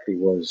Conakry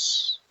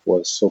was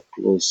so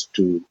close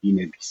to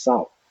Guinea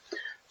Bissau,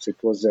 so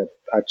it was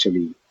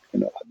actually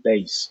a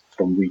base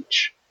from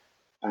which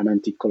an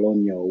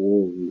anti-colonial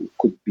war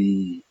could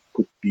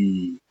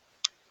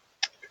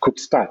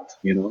start.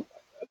 A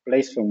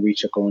place from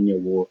which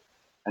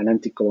an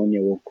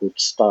anti-colonial war could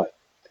start.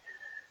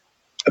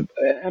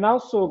 And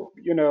also,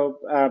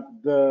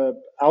 the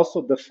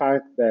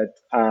fact that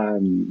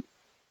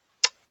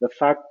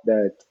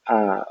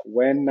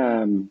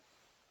when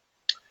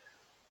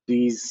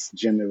this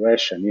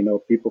generation,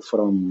 people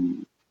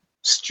from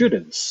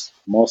students,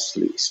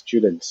 mostly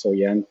students or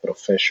young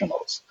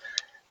professionals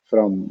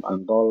from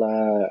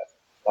Angola,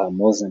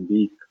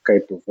 Mozambique,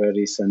 Cape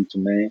Verde, Saint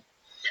Tome,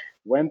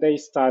 when they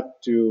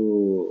start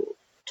to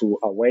to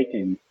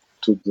awaken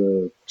to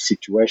the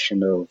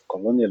situation of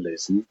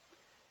colonialism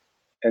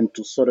and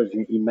to sort of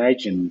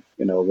imagine,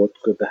 what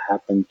could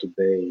happen to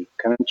their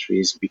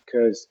countries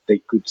because they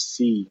could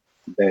see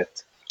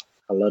that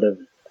a lot of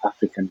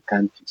African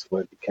countries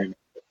were becoming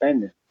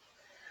independent.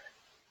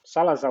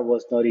 Salazar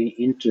was not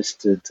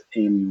interested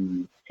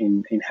in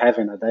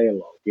having a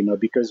dialogue,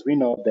 because we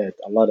know that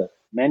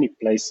many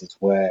places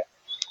where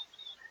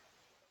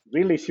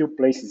really few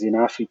places in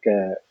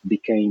Africa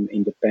became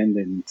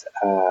independent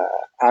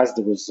as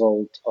the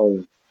result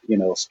of,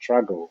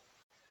 struggle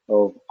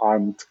of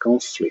armed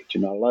conflict. A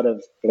lot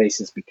of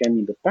places became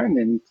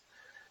independent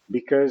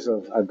because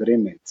of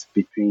agreements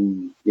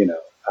between,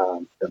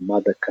 the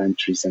mother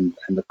countries and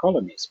the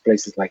colonies,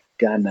 places like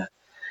Ghana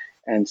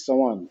and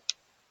so on.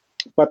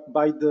 But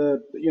by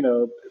the,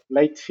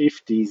 late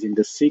 50s, in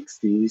the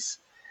 60s,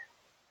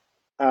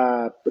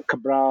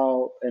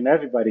 Cabral and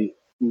everybody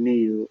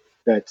knew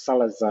that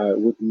Salazar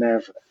would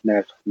never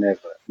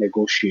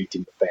negotiate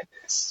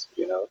independence,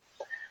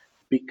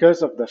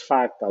 because of the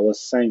fact I was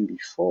saying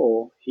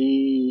before,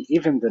 he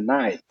even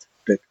denied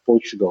that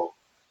Portugal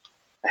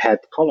had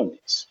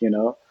colonies,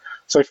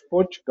 So if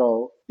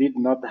Portugal did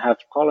not have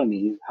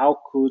colonies, how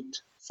could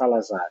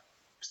Salazar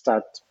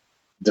start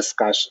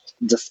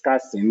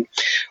discussing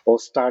or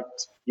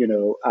start,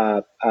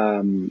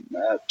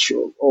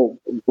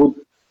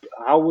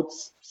 how would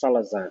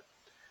Salazar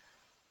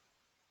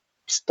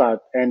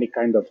start any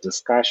kind of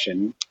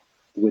discussion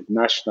with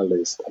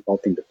nationalists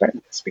about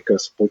independence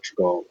because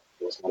Portugal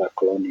was not a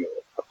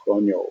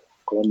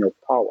colonial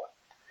power.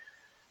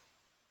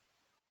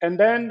 And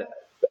then,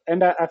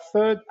 and a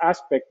third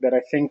aspect that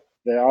I think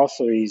that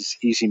also is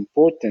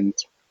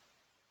important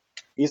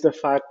is the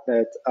fact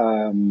that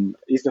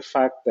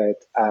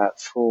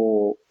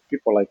for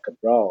people like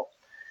Cabral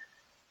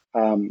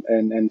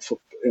and for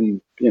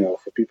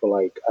people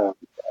like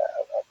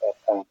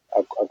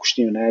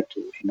Agostinho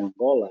Neto in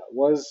Angola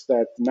was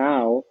that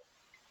now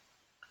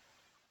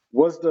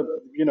was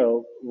the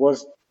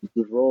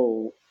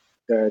role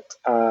that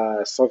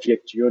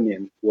Soviet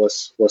Union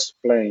was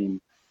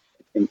playing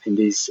in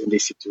this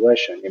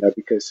situation,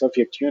 because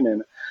Soviet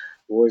Union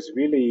was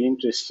really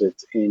interested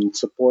in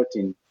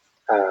supporting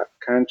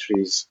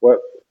countries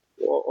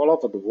all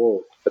over the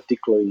world,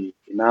 particularly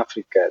in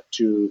Africa,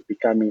 to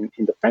becoming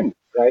independent,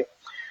 right?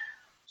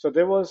 So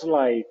there was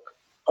like,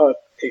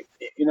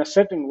 in a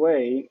certain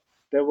way,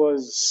 there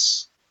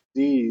was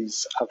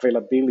this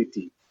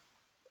availability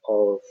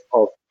of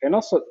and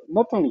also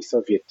not only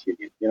Soviet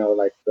Union,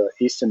 like the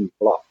Eastern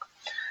Bloc.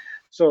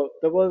 So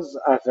there was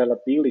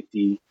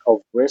availability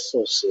of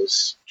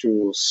resources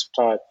to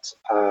start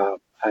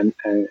an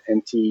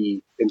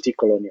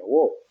anti-colonial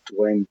war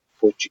to end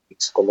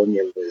Portuguese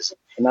colonialism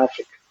in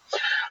Africa.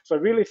 So I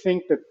really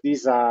think that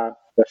these are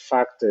the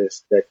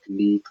factors that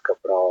lead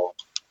Cabral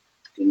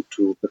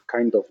into the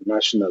kind of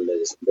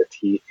nationalism that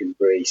he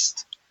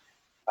embraced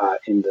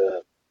in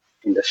the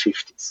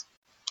 50s.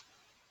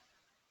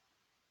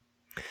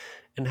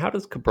 And how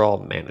does Cabral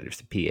manage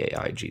the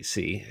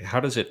PAIGC? How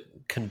does it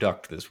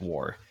conduct this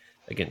war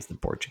against the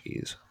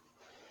Portuguese?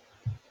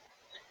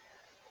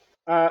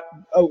 The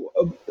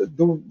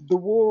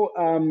war.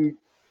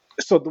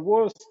 So the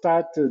war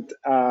started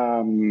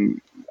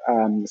around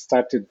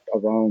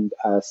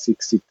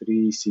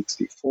 63,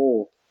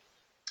 64,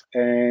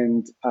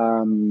 and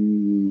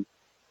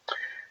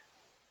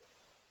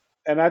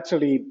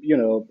actually,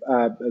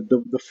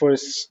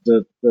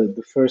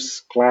 the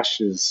first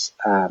clashes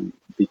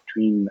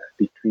between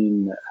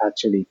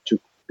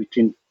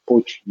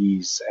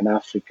Portuguese and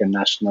African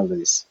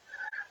nationalists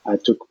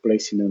took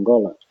place in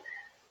Angola.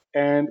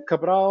 And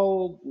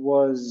Cabral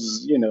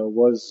was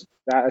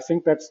I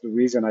think that's the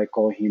reason I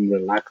call him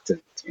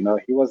reluctant.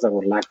 He was a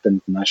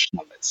reluctant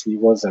nationalist. He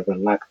was a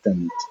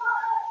reluctant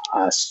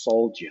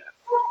soldier.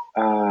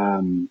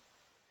 And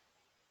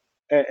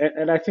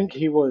I think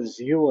he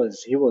was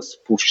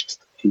pushed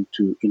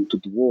into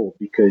the war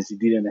because he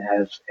didn't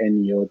have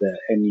any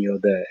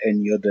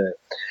other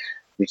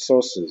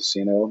resources.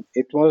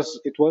 It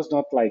was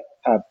not like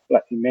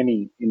in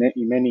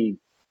many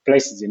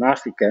places in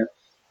Africa,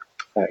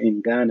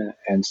 in Ghana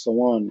and so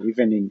on,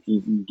 even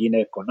in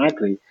Guinea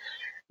Conakry,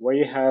 where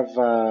you have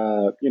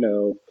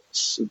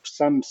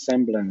some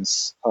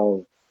semblance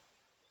of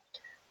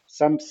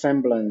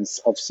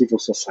civil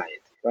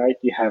society, right?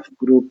 You have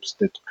groups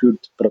that could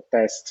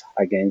protest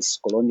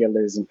against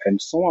colonialism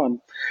and so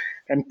on,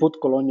 and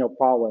put colonial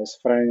powers,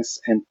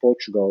 France and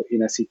Portugal,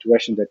 in a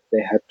situation that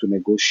they had to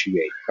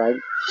negotiate, right?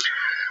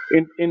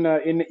 In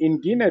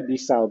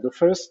Guinea-Bissau, the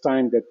first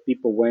time that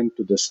people went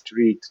to the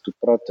street to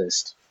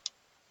protest,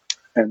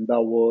 and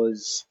that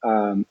was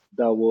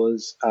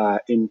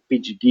in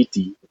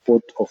Pijigiti, the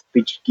port of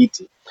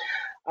Pijigiti.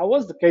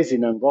 Was the case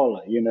in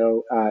Angola, in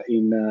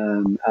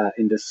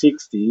the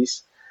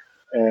 60s,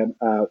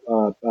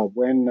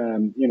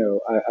 when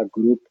a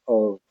group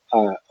of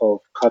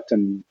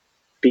cotton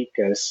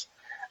pickers,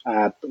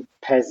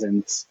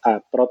 peasants,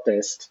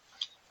 protest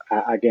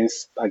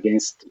against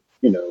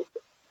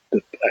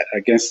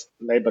against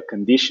labor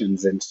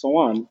conditions and so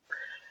on.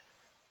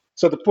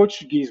 So the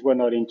Portuguese were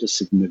not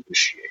interested in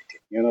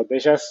negotiating. They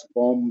just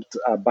bombed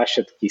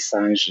Baixa de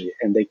Kisanje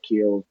and they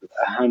killed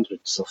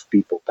hundreds of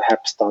people,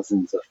 perhaps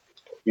thousands of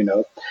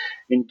people.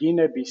 In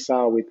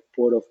Guinea-Bissau, with the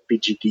port of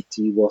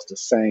Pidjikiti was the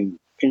same.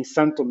 In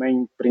Santo Tomé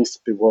and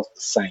Príncipe was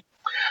the same.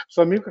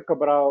 So Amilcar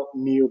Cabral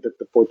knew that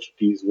the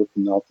Portuguese would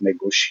not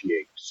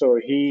negotiate. So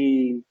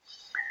he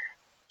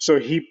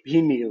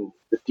knew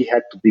that he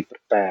had to be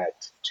prepared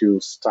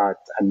to start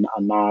an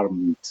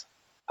armed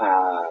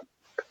uh,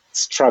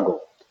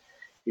 struggle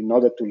in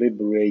order to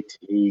liberate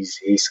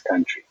his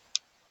country.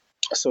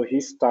 So he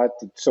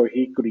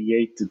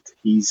created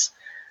his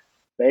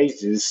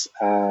bases.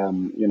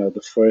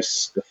 The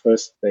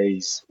first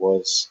base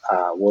was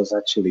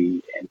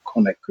actually in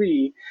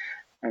Conakry,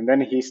 and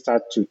then he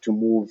started to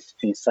move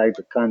inside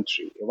the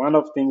country. One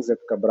of the things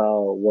that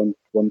Cabral want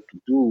to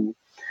do,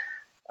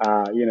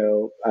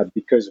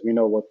 because we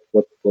know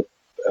what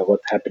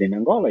happened in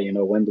Angola.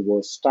 When the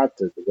war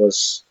started, it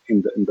was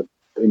in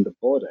the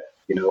border.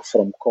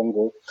 From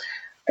Congo,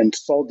 and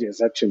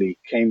soldiers actually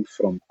came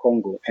from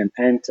Congo and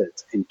entered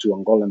into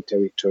Angolan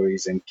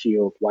territories and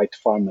killed white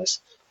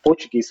farmers,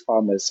 Portuguese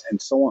farmers, and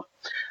so on.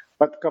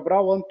 But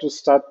Cabral wanted to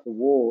start the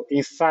war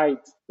inside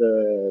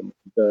the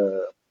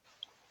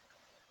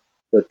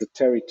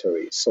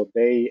territory, so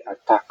they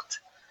attacked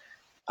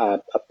a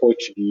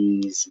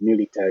Portuguese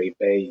military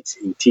base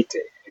in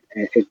Tite,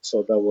 and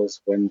so that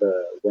was when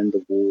the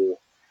war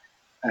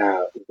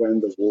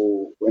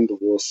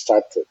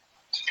started.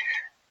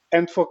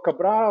 And for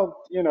Cabral,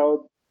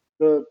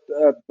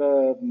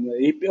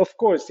 of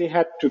course he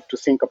had to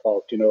think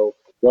about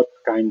what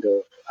kind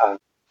of uh,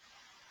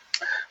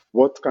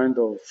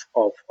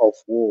 of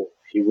war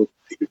he would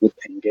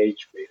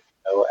engage with.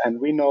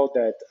 And we know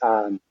that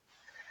um,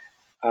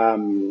 uh,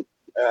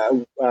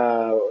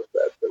 uh,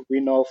 we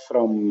know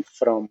from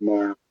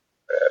the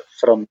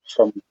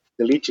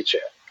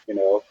literature,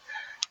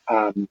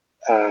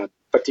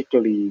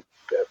 particularly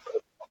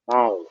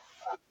Mao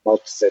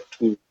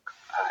Zedong,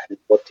 and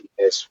what he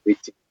has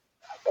written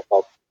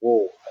about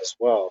war as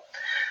well.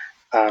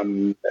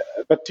 Um,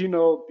 but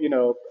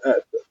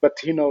but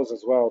he knows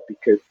as well,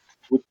 because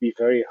it would be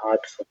very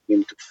hard for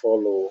him to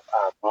follow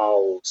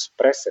Mao's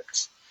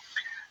precepts,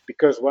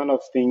 because one of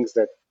the things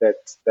that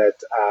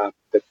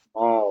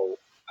Mao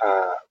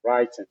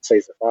writes and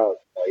says about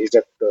is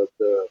that the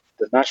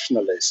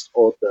nationalist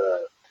or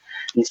the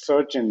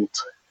insurgent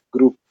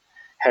group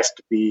has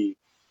to be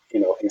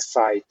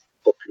inside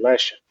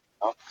population,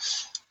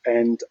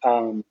 and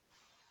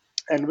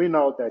and we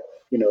know that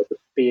the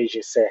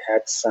PAGC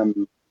had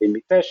some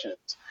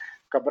limitations.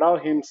 Cabral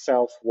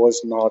himself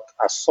was not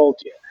a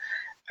soldier,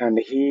 and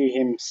he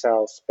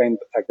himself spent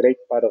a great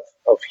part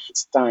of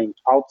his time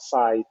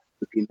outside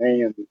the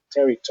Guinean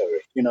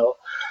territory.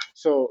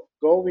 So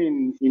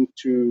going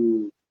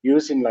into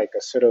using like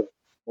a sort of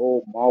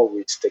more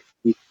Maoist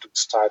technique to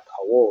start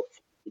a war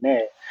in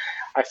Guinea,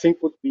 I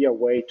think would be a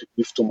way to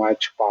give too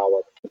much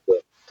power to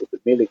the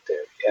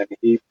military, and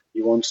he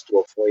wants to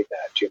avoid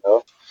that.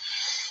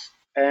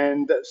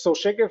 And so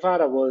Che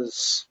Guevara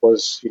was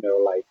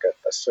like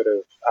a sort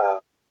of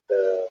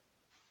the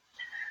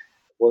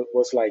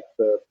was like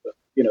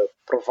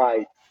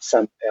provide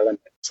some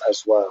elements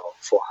as well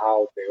for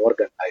how they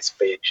organize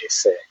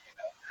PAGC,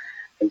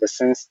 in the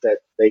sense that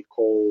they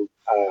called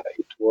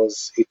it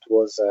was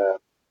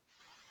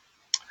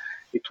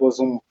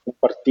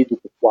partido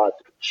de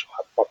quadros,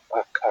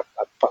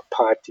 a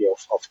party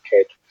of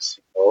cadres,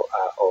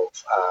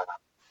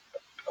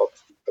 of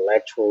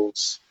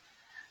intellectuals,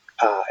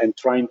 and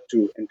trying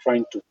to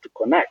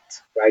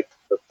connect, right,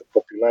 the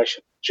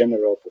population,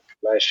 general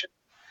population,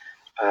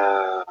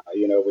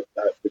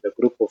 with a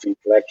group of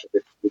intellectuals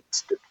that would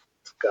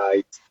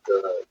guide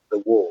the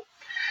war.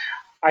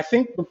 I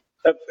think,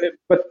 but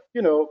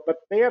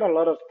there are a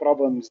lot of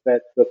problems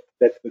that the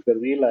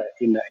guerrilla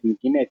in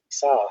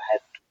Guinea-Bissau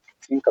had to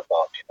think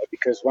about,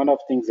 because one of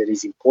the things that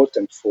is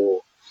important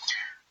for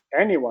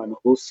anyone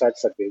who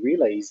starts a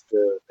guerrilla is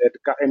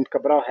and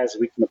Cabral has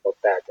written about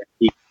that, and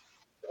he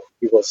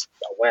was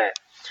aware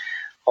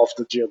of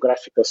the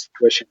geographical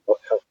situation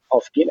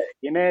of Guinea.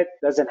 Guinea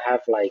doesn't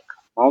have like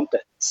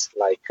mountains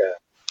like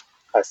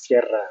a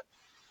Sierra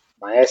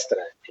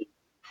Maestra in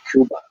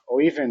Cuba,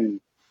 or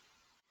even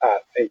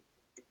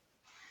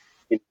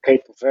in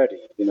Cape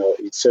Verde,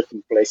 in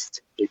certain places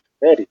in Cape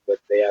Verde, but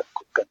there are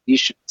good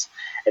conditions,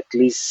 at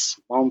least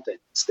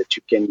mountains that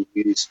you can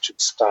use to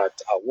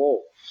start a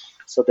war,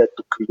 so that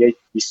to create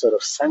these sort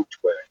of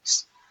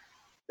sanctuaries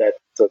that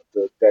that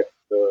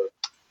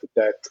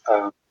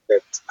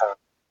that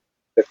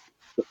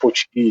the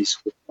Portuguese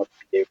would not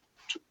be able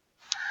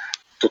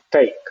to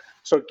take.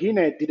 So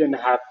Guinea didn't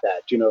have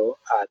that,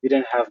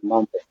 didn't have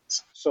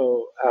mountains.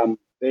 So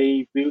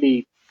they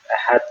really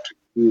had to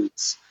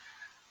use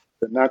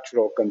the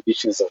natural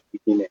conditions of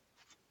Guinea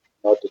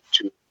in order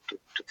to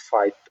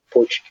fight the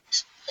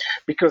Portuguese,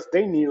 because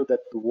they knew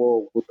that the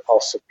war would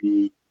also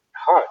be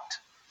hard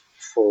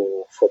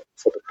for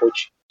the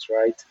Portuguese,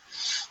 right?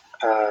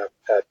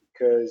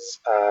 Because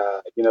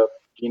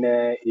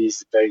Guinea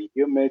is very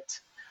humid.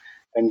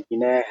 and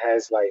Guinea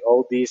has like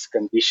all these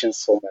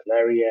conditions for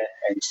malaria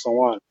and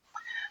so on.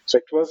 So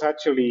it was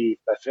actually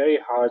a very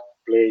hard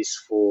place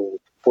for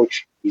the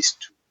Portuguese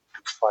to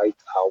fight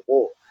our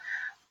war.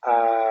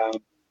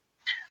 Um,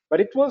 but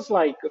it was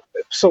like,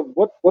 so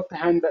what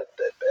hand,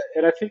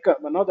 and I think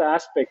another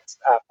aspect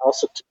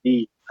also to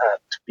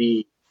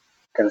be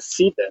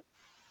considered,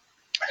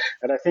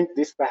 and I think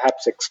this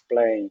perhaps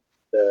explains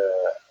the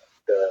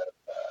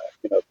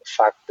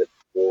fact that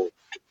the war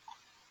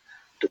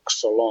took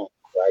so long,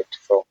 right,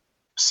 from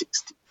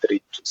 63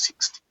 to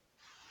 60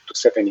 to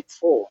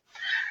 74,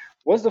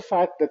 was the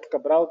fact that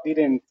Cabral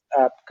didn't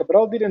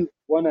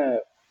want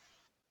to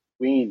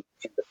win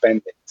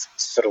independence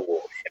through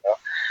war.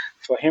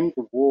 For him,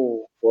 the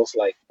war was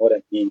like what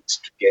a means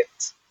to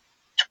get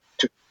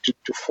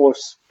to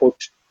force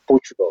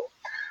Portugal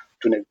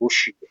to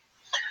negotiate.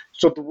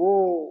 So the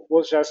war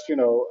was just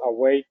a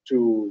way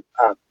to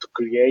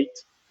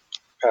create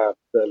the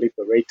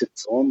liberated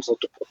zones or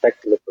to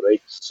protect the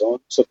liberated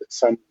zones so that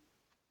some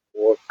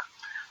work,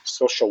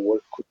 social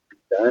work could be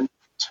done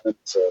in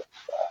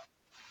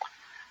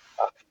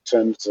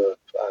terms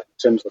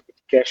of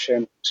education,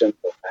 in terms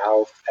of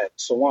health, and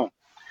so on.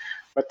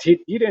 But he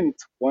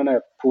didn't want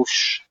to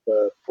push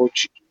the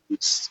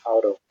Portuguese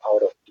out of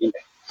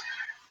Guinea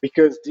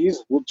because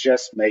this would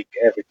just make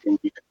everything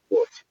even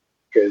worse.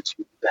 Because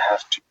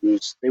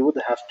they would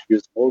have to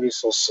use more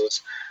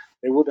resources,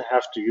 they would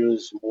have to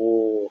use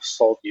more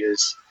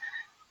soldiers,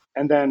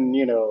 and then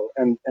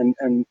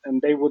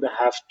and they would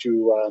have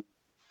to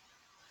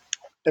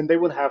then they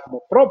would have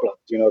more problems,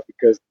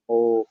 because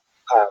more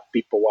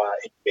people are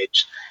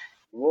engaged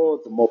in war,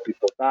 the more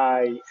people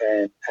die,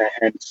 and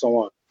so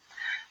on.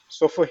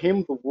 So for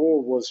him, the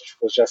war was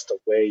just a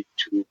way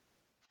to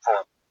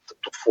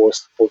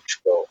force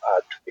Portugal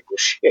to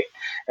negotiate,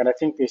 and I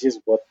think this is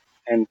what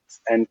end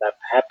up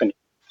happening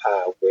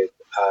with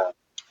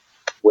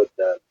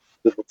the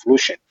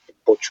revolution in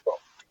Portugal.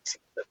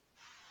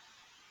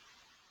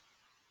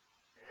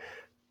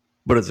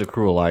 But it's a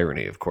cruel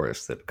irony, of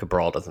course, that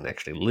Cabral doesn't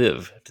actually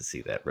live to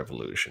see that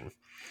revolution.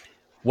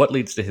 What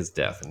leads to his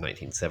death in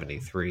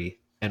 1973,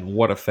 and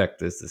what effect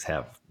does this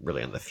have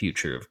really on the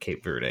future of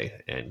Cape Verde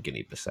and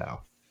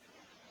Guinea-Bissau?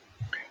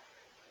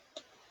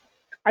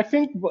 I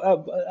think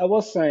I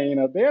was saying,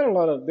 there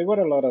were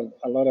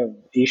a lot of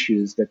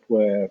issues that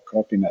were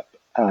cropping up,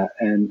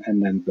 and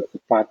then the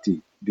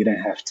party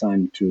didn't have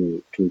time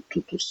to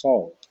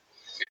solve,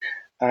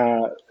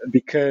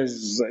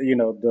 because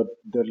the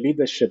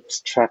leadership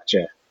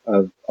structure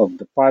of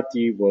the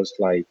party was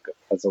like,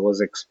 as I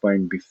was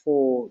explained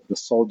before, the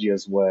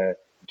soldiers were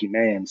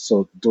Guineans,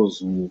 so those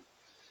who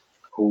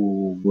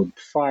would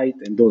fight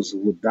and those who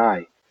would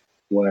die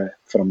were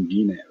from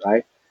Guinea,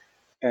 right?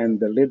 And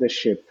the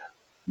leadership,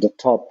 the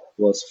top,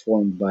 was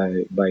formed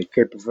by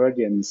Cape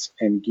Verdeans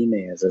and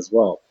Guineans as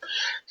well.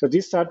 So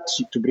this started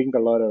to bring a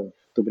lot of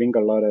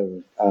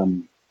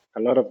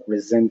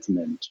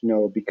resentment,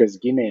 because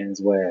Guineans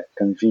were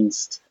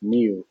convinced,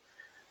 knew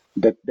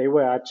that they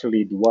were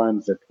actually the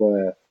ones that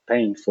were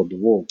paying for the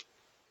war.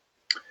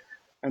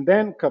 And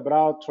then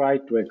Cabral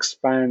tried to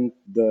expand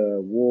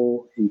the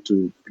war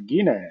into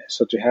Guinea,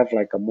 so to have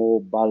like a more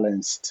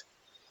balanced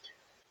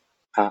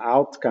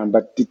outcome,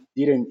 but it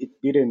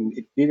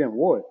didn't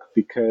work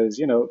because,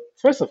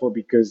 first of all,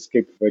 because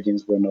Cape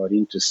Verdeans were not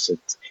interested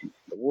in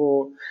the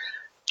war.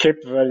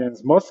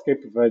 Most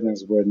Cape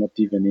Verdeans were not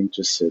even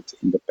interested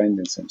in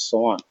independence and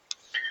so on.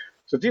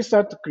 So this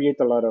started to create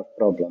a lot of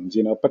problems,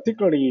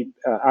 particularly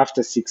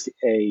after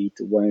 '68,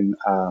 when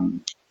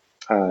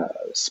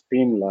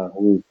Spindler,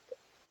 who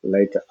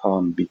later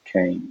on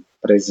became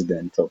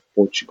president of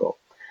Portugal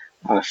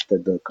after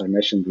the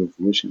Carnation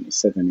Revolution in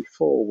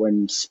 '74,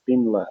 when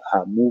Spindler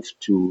moved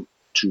to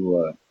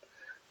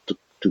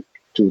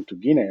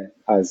Guinea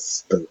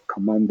as the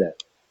commander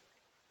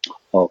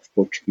of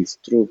Portuguese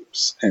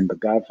troops and the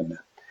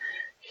governor.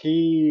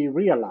 He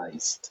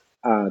realized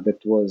that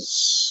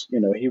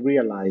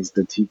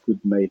he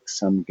could make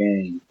some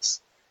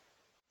gains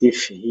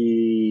if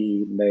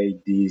he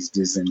made this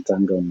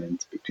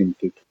disentanglement between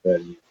Cape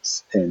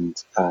Verdeans and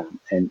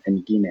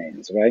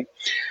Guineans, right?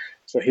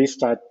 So he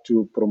started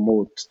to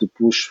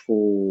push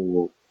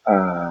for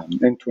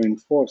and to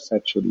enforce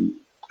actually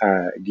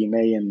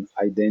Guinean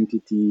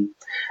identity,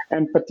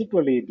 and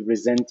particularly the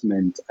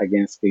resentment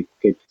against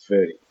Cape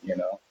Verde,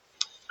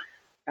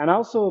 And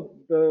also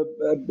the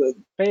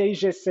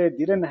PAIGC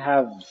didn't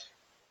have,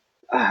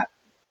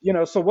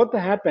 so what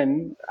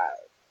happened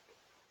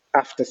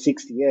after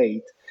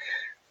 '68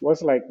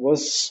 was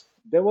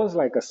there was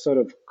like a sort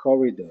of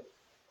corridor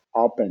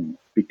open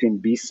between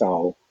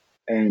Bissau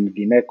and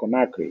Guinea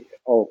Conakry,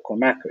 or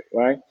Conakry,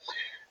 right?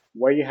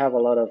 Where you have a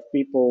lot of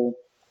people,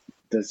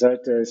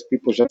 deserters,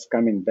 people just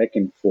coming back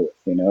and forth.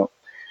 And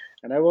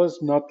there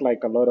was not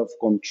like a lot of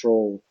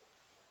control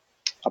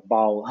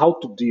about how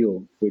to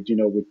deal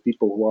with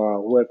people who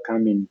are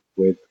coming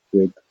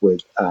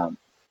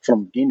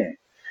from Guinea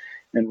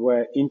and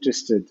were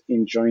interested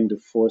in joining the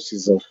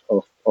forces of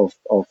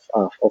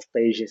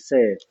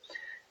PAIGC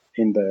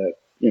in the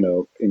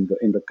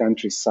in the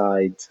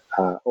countryside,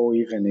 or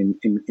even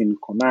in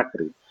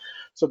Conakry.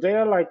 So there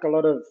are like a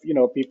lot of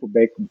people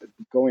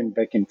going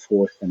back and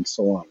forth and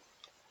so on.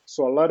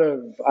 So a lot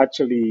of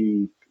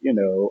actually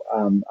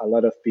a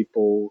lot of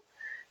people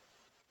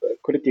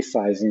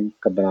criticizing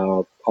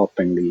Cabral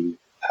openly,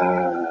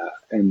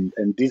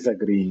 and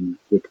disagreeing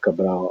with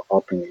Cabral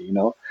openly.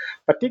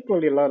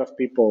 Particularly a lot of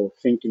people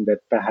thinking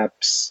that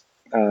perhaps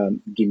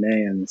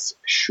Guineans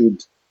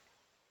should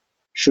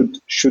should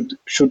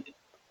should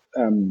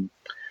um,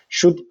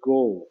 should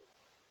go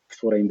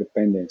for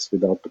independence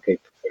without the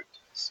Cape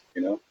Verdeans.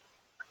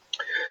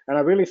 And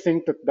I really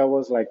think that that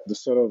was like the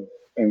sort of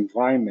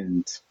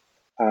environment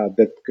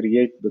that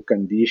create the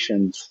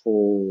conditions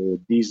for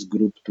this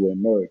group to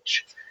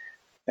emerge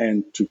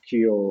and to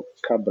kill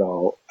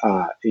Cabral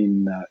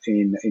in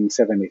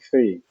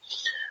 '73.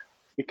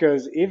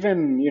 Because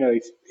even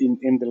if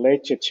in the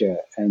literature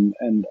and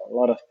a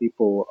lot of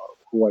people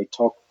who I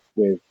talk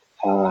with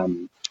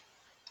um,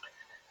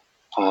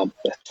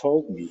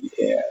 told me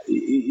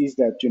is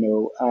that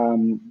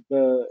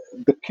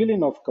the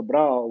killing of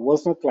Cabral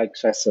was not like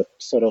just a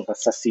sort of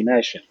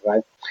assassination,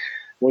 right?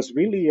 Was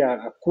really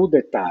a coup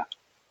d'état,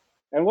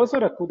 and was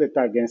not a coup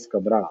d'état against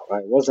Cabral,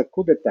 right? It was a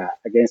coup d'état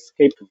against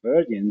Cape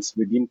Verdeans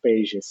within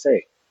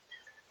PAIGC,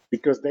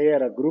 because they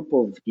are a group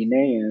of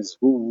Guineans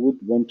who would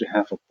want to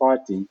have a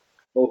party,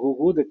 or who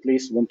would at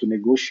least want to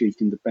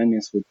negotiate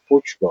independence with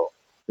Portugal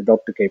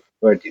without the Cape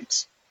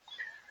Verdeans.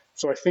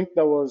 So I think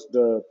that was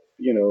the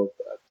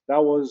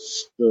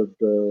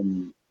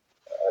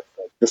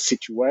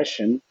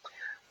situation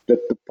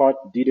that the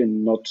part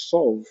didn't not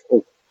solve,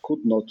 or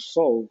could not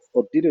solve,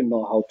 or didn't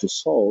know how to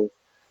solve,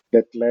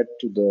 that led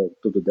to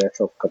the death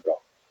of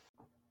Cabral.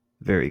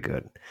 Very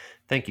good.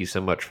 Thank you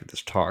so much for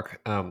this talk.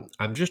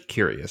 I'm just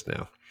curious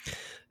now.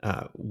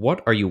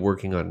 What are you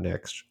working on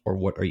next, or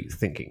what are you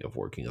thinking of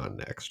working on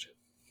next?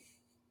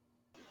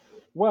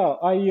 Well,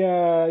 I'm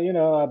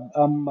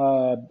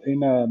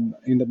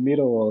in the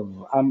middle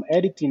of I'm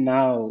editing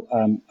now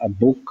a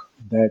book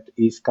that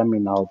is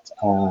coming out.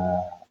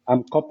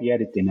 I'm copy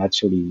editing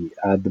actually.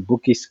 The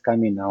book is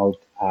coming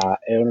out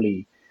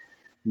early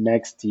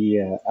next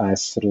year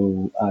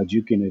through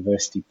Duke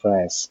University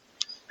Press.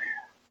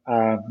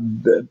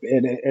 And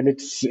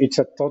it's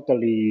a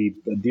totally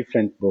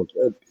different book.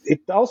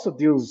 It also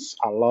deals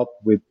a lot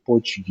with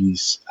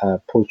Portuguese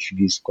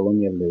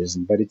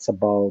colonialism, but it's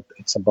about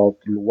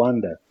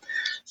Luanda.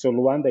 So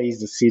Luanda is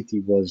the city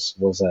was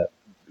a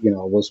I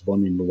was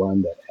born in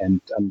Luanda, and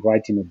I'm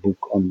writing a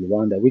book on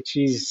Luanda, which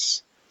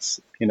is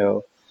you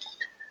know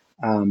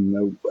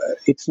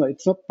it's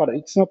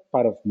not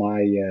part of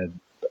my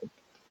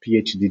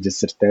PhD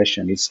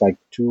dissertation. It's like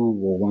two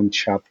or one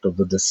chapter of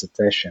the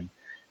dissertation,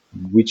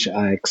 which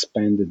I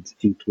expanded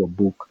into a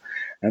book.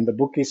 And the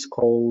book is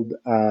called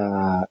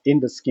In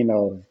the Skin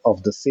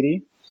of the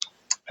City,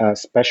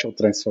 Special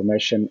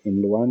Transformation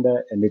in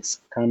Luanda, and it's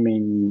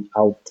coming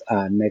out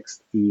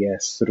next year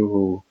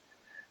through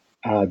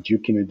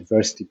Duke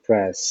University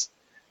Press.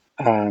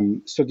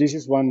 So this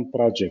is one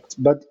project,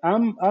 but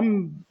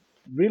I'm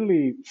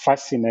really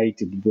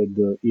fascinated with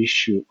the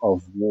issue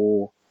of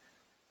war,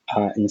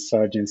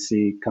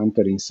 insurgency,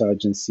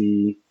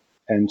 counterinsurgency,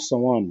 and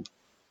so on.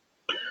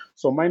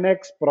 So my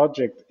next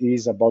project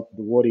is about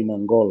the war in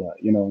Angola.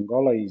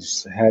 Angola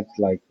is had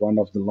like one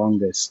of the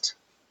longest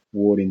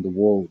war in the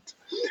world.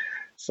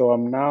 So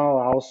I'm now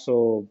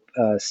also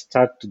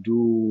start to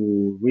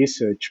do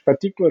research,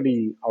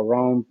 particularly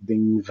around the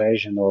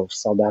invasion of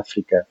South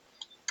Africa,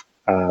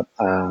 uh,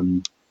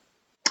 um,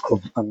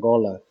 of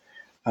Angola,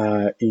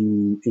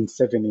 in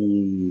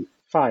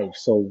 '75.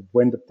 So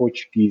when the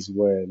Portuguese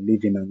were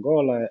leaving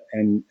Angola,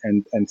 and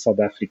South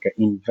Africa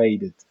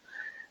invaded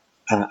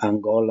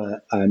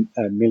Angola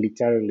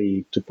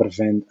militarily to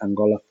prevent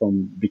Angola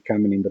from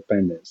becoming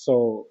independent.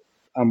 So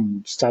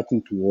I'm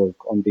starting to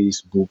work on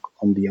this book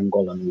on the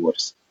Angolan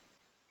wars.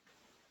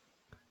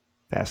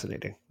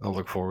 Fascinating. I'll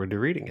look forward to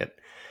reading it.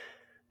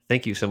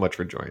 Thank you so much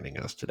for joining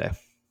us today.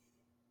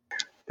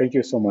 Thank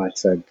you so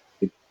much, Ed.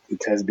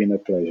 It has been a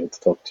pleasure to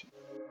talk to you.